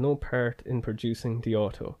had no part in producing the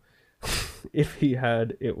auto. If he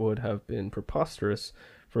had, it would have been preposterous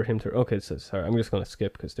for him to... Okay, so sorry, I'm just going to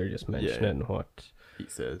skip because they're just mentioning what... He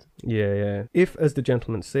said. Yeah. If, as the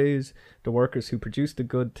gentleman says, the workers who produce the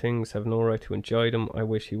good things have no right to enjoy them, I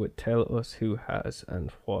wish he would tell us who has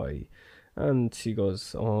and why. And she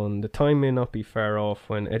goes on, the time may not be far off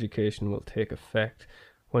when education will take effect.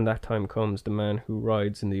 When that time comes, the man who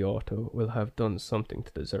rides in the auto will have done something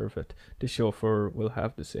to deserve it. The chauffeur will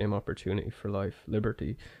have the same opportunity for life,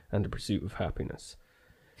 liberty, and the pursuit of happiness.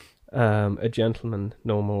 A gentleman,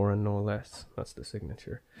 no more and no less. That's the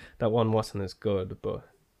signature. That one wasn't as good, but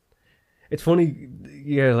it's funny.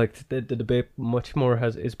 Yeah, like the debate much more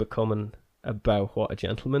is becoming about what a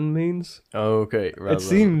gentleman means. Oh, okay. It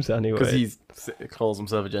seems anyway. Because he calls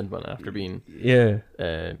himself a gentleman after being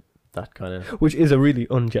that kind of... Which is a really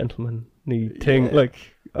ungentlemanly thing. Yeah. Like,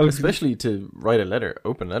 especially to write a letter,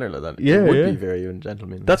 open letter like that. It would be very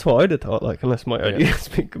ungentlemanly. That's what I'd have thought, like, unless my idea's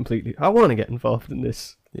been completely... I want to get involved in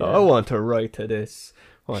this. Yeah. I want to write to this.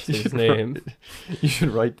 What's his name? You should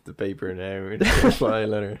write the paper now and reply a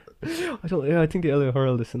letter. I think the LA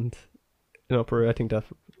Herald isn't an opera. I think that...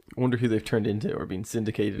 I wonder who they've turned into or been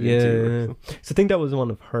syndicated into. So I think that was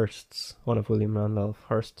one of William Randolph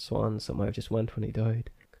Hearst's ones that might have just went when he died.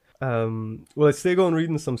 Well, I still go on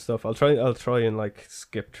reading some stuff. I'll try and like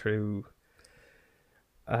skip through.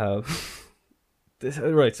 This,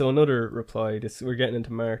 right, so another reply. We're getting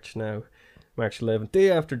into March now. March 11th.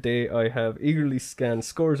 Day after day, I have eagerly scanned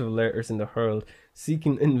scores of letters in the Herald,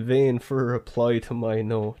 seeking in vain for a reply to my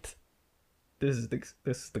note. This is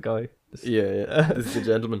the guy. This is the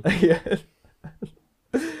gentleman.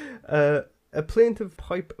 A plaintive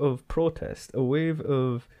pipe of protest, a wave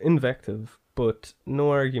of invective, but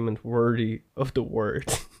no argument worthy of the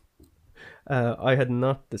word. I had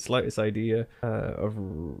not the slightest idea of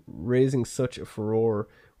raising such a furore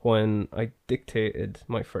when I dictated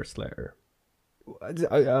my first letter.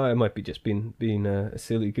 I might be just being a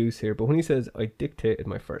silly goose here, but when he says I dictated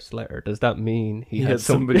my first letter, does that mean he had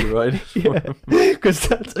somebody write it for him?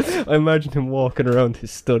 Because I imagine him walking around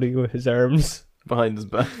his study with his arms behind his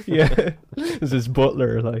back. Yeah, as his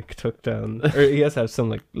butler like took down, or he has to have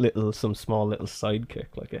some small little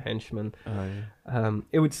sidekick like a henchman.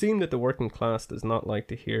 It would seem that the working class does not like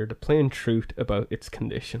to hear the plain truth about its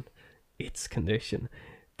condition.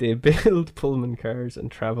 They build Pullman cars and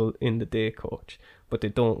travel in the day coach, but they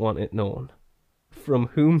don't want it known. From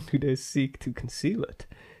whom do they seek to conceal it?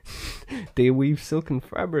 They weave silken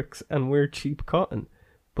fabrics and wear cheap cotton,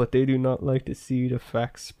 but they do not like to see the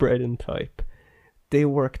facts spread in type. They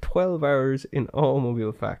work 12 hours in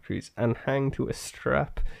automobile factories and hang to a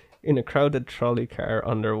strap in a crowded trolley car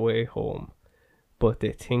on their way home. But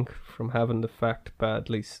they think from having the fact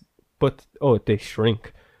badly... they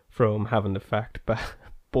shrink from having the fact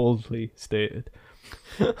boldly stated.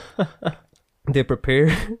 They prepare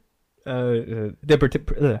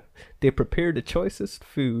the choicest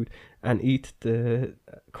food and eat the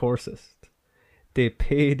coarsest. They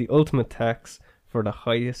pay the ultimate tax for the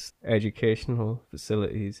highest educational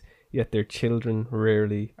facilities, yet their children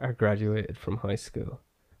rarely are graduated from high school.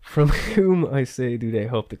 From whom, I say, do they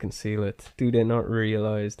hope to conceal it? Do they not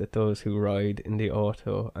realize that those who ride in the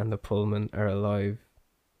auto and the Pullman are alive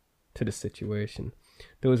to the situation?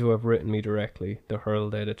 Those who have written me directly, the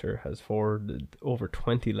Herald editor has forwarded over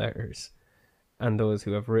 20 letters, and those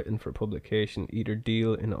who have written for publication either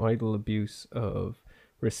deal in idle abuse of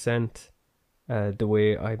resent the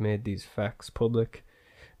way I made these facts public.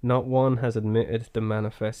 Not one has admitted the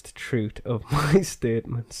manifest truth of my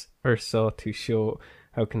statements or sought to show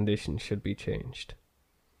how conditions should be changed.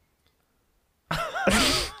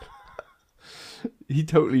 He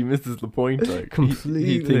totally misses the point. Like, Completely.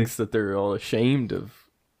 He thinks that they're all ashamed of.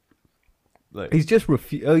 Like, He's just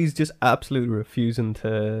he's just absolutely refusing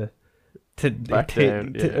to Back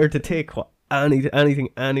down, yeah. or to take what anything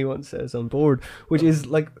anyone says on board, which is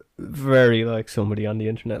like very like somebody on the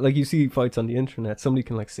internet. Like, you see fights on the internet, somebody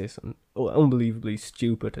can like say something unbelievably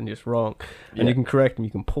stupid and just wrong, and you can correct them. You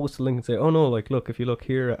can post a link and say, "Oh no, like look, if you look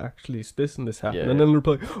here, actually this and this happened," and then they'll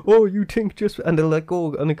reply, "Oh, you think just," and they'll like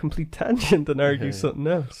go on a complete tangent and argue something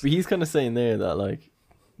else. But he's kind of saying there that like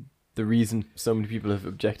the reason so many people have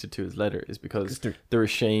objected to his letter is because they're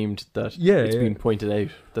ashamed that it's been pointed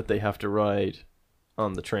out that they have to ride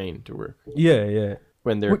on the train to work. Yeah.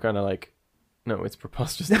 When they're kind of like, no, it's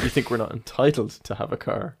preposterous that you think we're not entitled to have a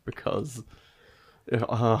car because,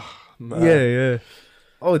 man. Yeah.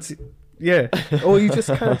 Oh, it's Oh, you just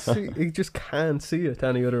can't see. He just can't see it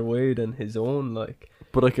any other way than his own. Like,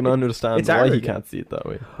 but I can understand why arrogant. he can't see it that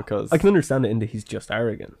way, because I can understand it in that he's just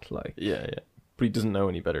arrogant. Like, yeah. But he doesn't know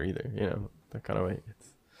any better either. You know, that kind of way.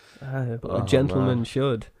 It's a gentleman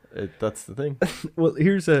should. That's the thing. Well,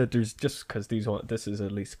 there's just because this is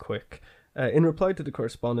at least quick. In reply to the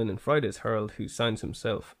correspondent in Friday's Herald who signs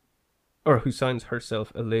herself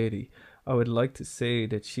a lady, I would like to say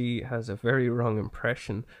that she has a very wrong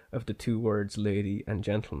impression of the two words lady and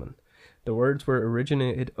gentleman. The words were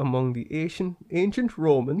originated among the ancient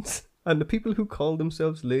Romans, and the people who called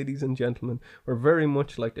themselves ladies and gentlemen were very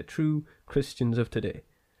much like the true Christians of today.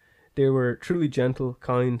 They were truly gentle,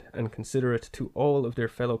 kind, and considerate to all of their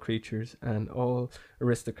fellow creatures, and all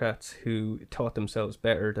aristocrats who thought themselves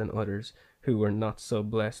better than others who were not so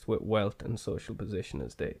blessed with wealth and social position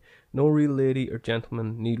as they. No real lady or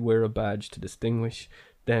gentleman need wear a badge to distinguish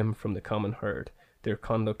them from the common herd. Their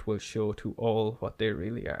conduct will show to all what they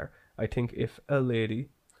really are. I think if a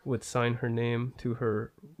lady would sign her name to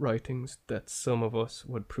her writings, that some of us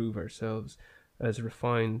would prove ourselves as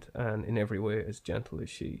refined and in every way as gentle as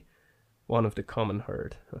she. One of the common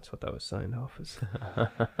herd. That's what that was signed off as.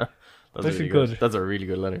 That's really good. That's a really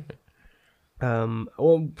good letter.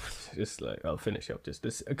 Just like I'll finish up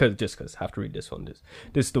because I have to read this one.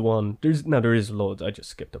 This is the one. There is loads. I just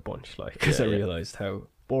skipped a bunch, like, because I realized how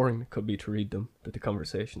boring it could be to read them. That the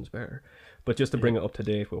conversation's better. But just to bring it up to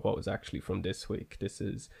date with what was actually from this week, this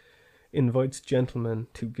is invites gentlemen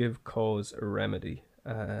to give cause a remedy.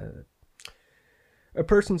 A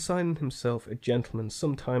person signing himself a gentleman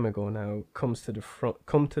some time ago now comes to the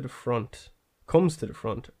front,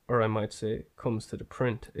 or I might say comes to the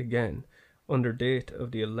print again, under date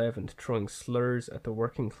of the 11th, throwing slurs at the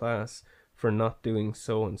working class for not doing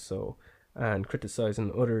so and so, and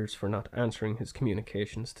criticizing others for not answering his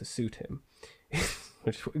communications to suit him.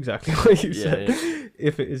 Which is exactly what you said. Yeah.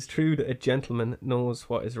 If it is true that a gentleman knows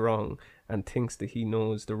what is wrong and thinks that he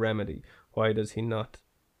knows the remedy, why does he not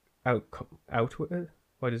out with it?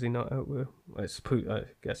 Why does he not out with it? I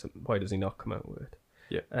guess why does he not come out with it?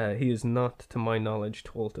 Yeah. He is not, to my knowledge,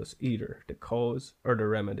 told us either the cause or the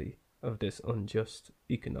remedy of this unjust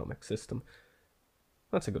economic system.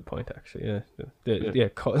 That's a good point, actually.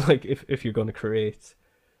 Like if you're going to create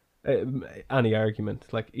any argument,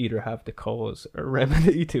 like, either have the cause or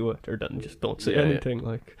remedy to it, or then just don't say anything.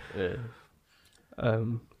 Like,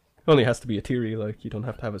 only has to be a theory. Like, you don't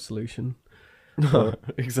have to have a solution.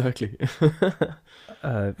 Exactly.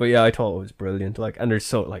 But yeah, I thought it was brilliant. Like, and there's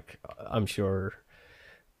so, like, I'm sure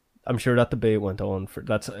that debate went on for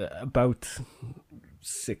that's about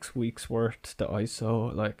 6 weeks worth that I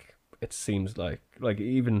saw. Like, it seems like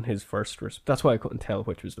even his first that's why I couldn't tell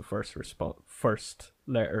which was the first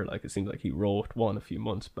letter. Like, it seems like he wrote one a few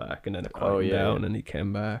months back and then it quieted down and he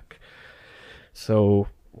came back. So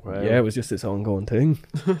yeah, it was just this ongoing thing.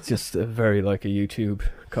 It's just a very like a YouTube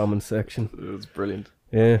comment section. It was brilliant.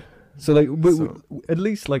 Yeah. So like, at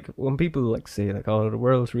least like when people like say like, oh, the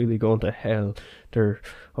world's really going to hell, they're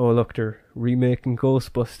remaking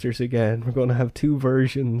Ghostbusters again. We're going to have 2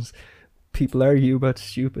 versions. People argue about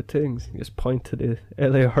stupid things. You just point to the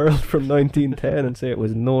LA Herald from 1910 and say it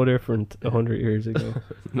was no different 100 years ago.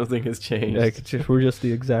 Nothing has changed. Like, we're just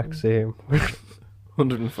the exact same.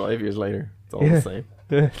 105 years later, it's all Yeah. the same.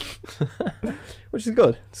 Yeah. Which is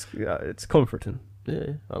good. It's comforting.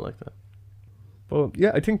 Yeah, I like that. But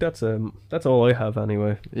yeah, I think that's all I have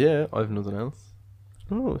anyway. Yeah, I've nothing else.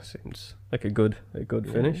 Oh, it seems like a good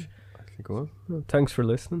finish. I think it was. Well, thanks for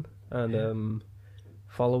listening, and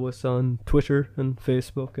follow us on Twitter and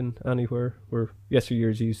Facebook and anywhere. We're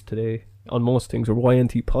Yesteryear's Used Today on most things. We're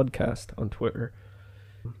YNT Podcast on Twitter.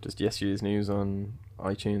 Just yesterday's news on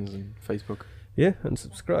iTunes and Facebook. Yeah, and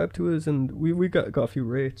subscribe to us, and we got a few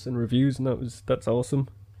rates and reviews, and that's awesome.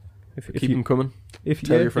 If Keep them coming.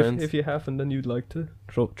 Tell your friends. If you haven't, and you'd like to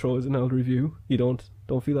throw us an old review, you don't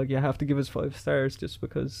feel like you have to give us 5 stars just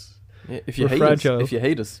because. Yeah, if you We're hate fragile. us, if you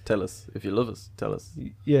hate us, tell us. If you love us, tell us.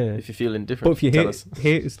 Yeah. If you feel But indifferent, if you tell us.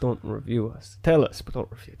 hate us, don't review us. Tell us, but don't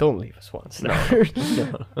review. Don't leave us 1 star.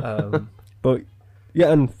 But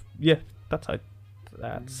yeah, and yeah, that's how.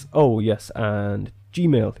 That's yes, and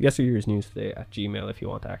Gmail. Yesteryear's News Today at Gmail if you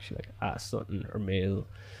want to actually like ask something or mail.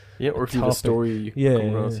 Yeah, or if you have a topic. story you Yeah, come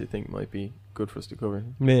across yeah. you think might be good for us to cover,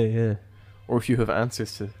 Yeah. or if you have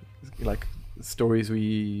answers to like stories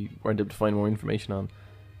we weren't able to find more information on,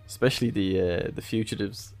 especially the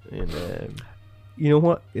fugitives in. You know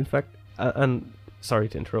what? In fact, and sorry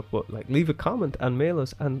to interrupt, but like leave a comment and mail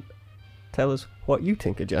us and tell us what you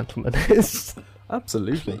think a gentleman is.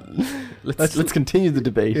 Absolutely. Let's continue the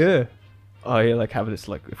debate. Yeah. Oh yeah, like have this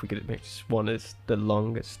like if we could make this one is the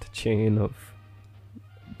longest chain of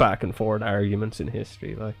back and forward arguments in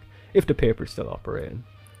history. Like if the paper's still operating,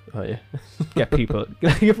 Oh yeah. get people.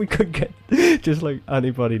 If we could get just like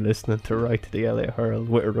anybody listening to write to the LA Herald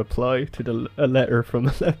with a reply to a letter from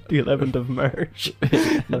the 11th of March,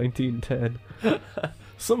 1910.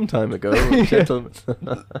 Some time ago, gentlemen.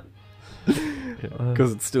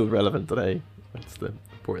 Because it's still relevant today. That's the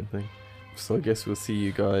important thing. So I guess we'll see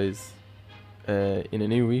you guys in a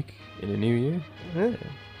new week, in a new year, Yeah.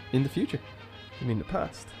 in the future. I mean the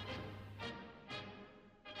past.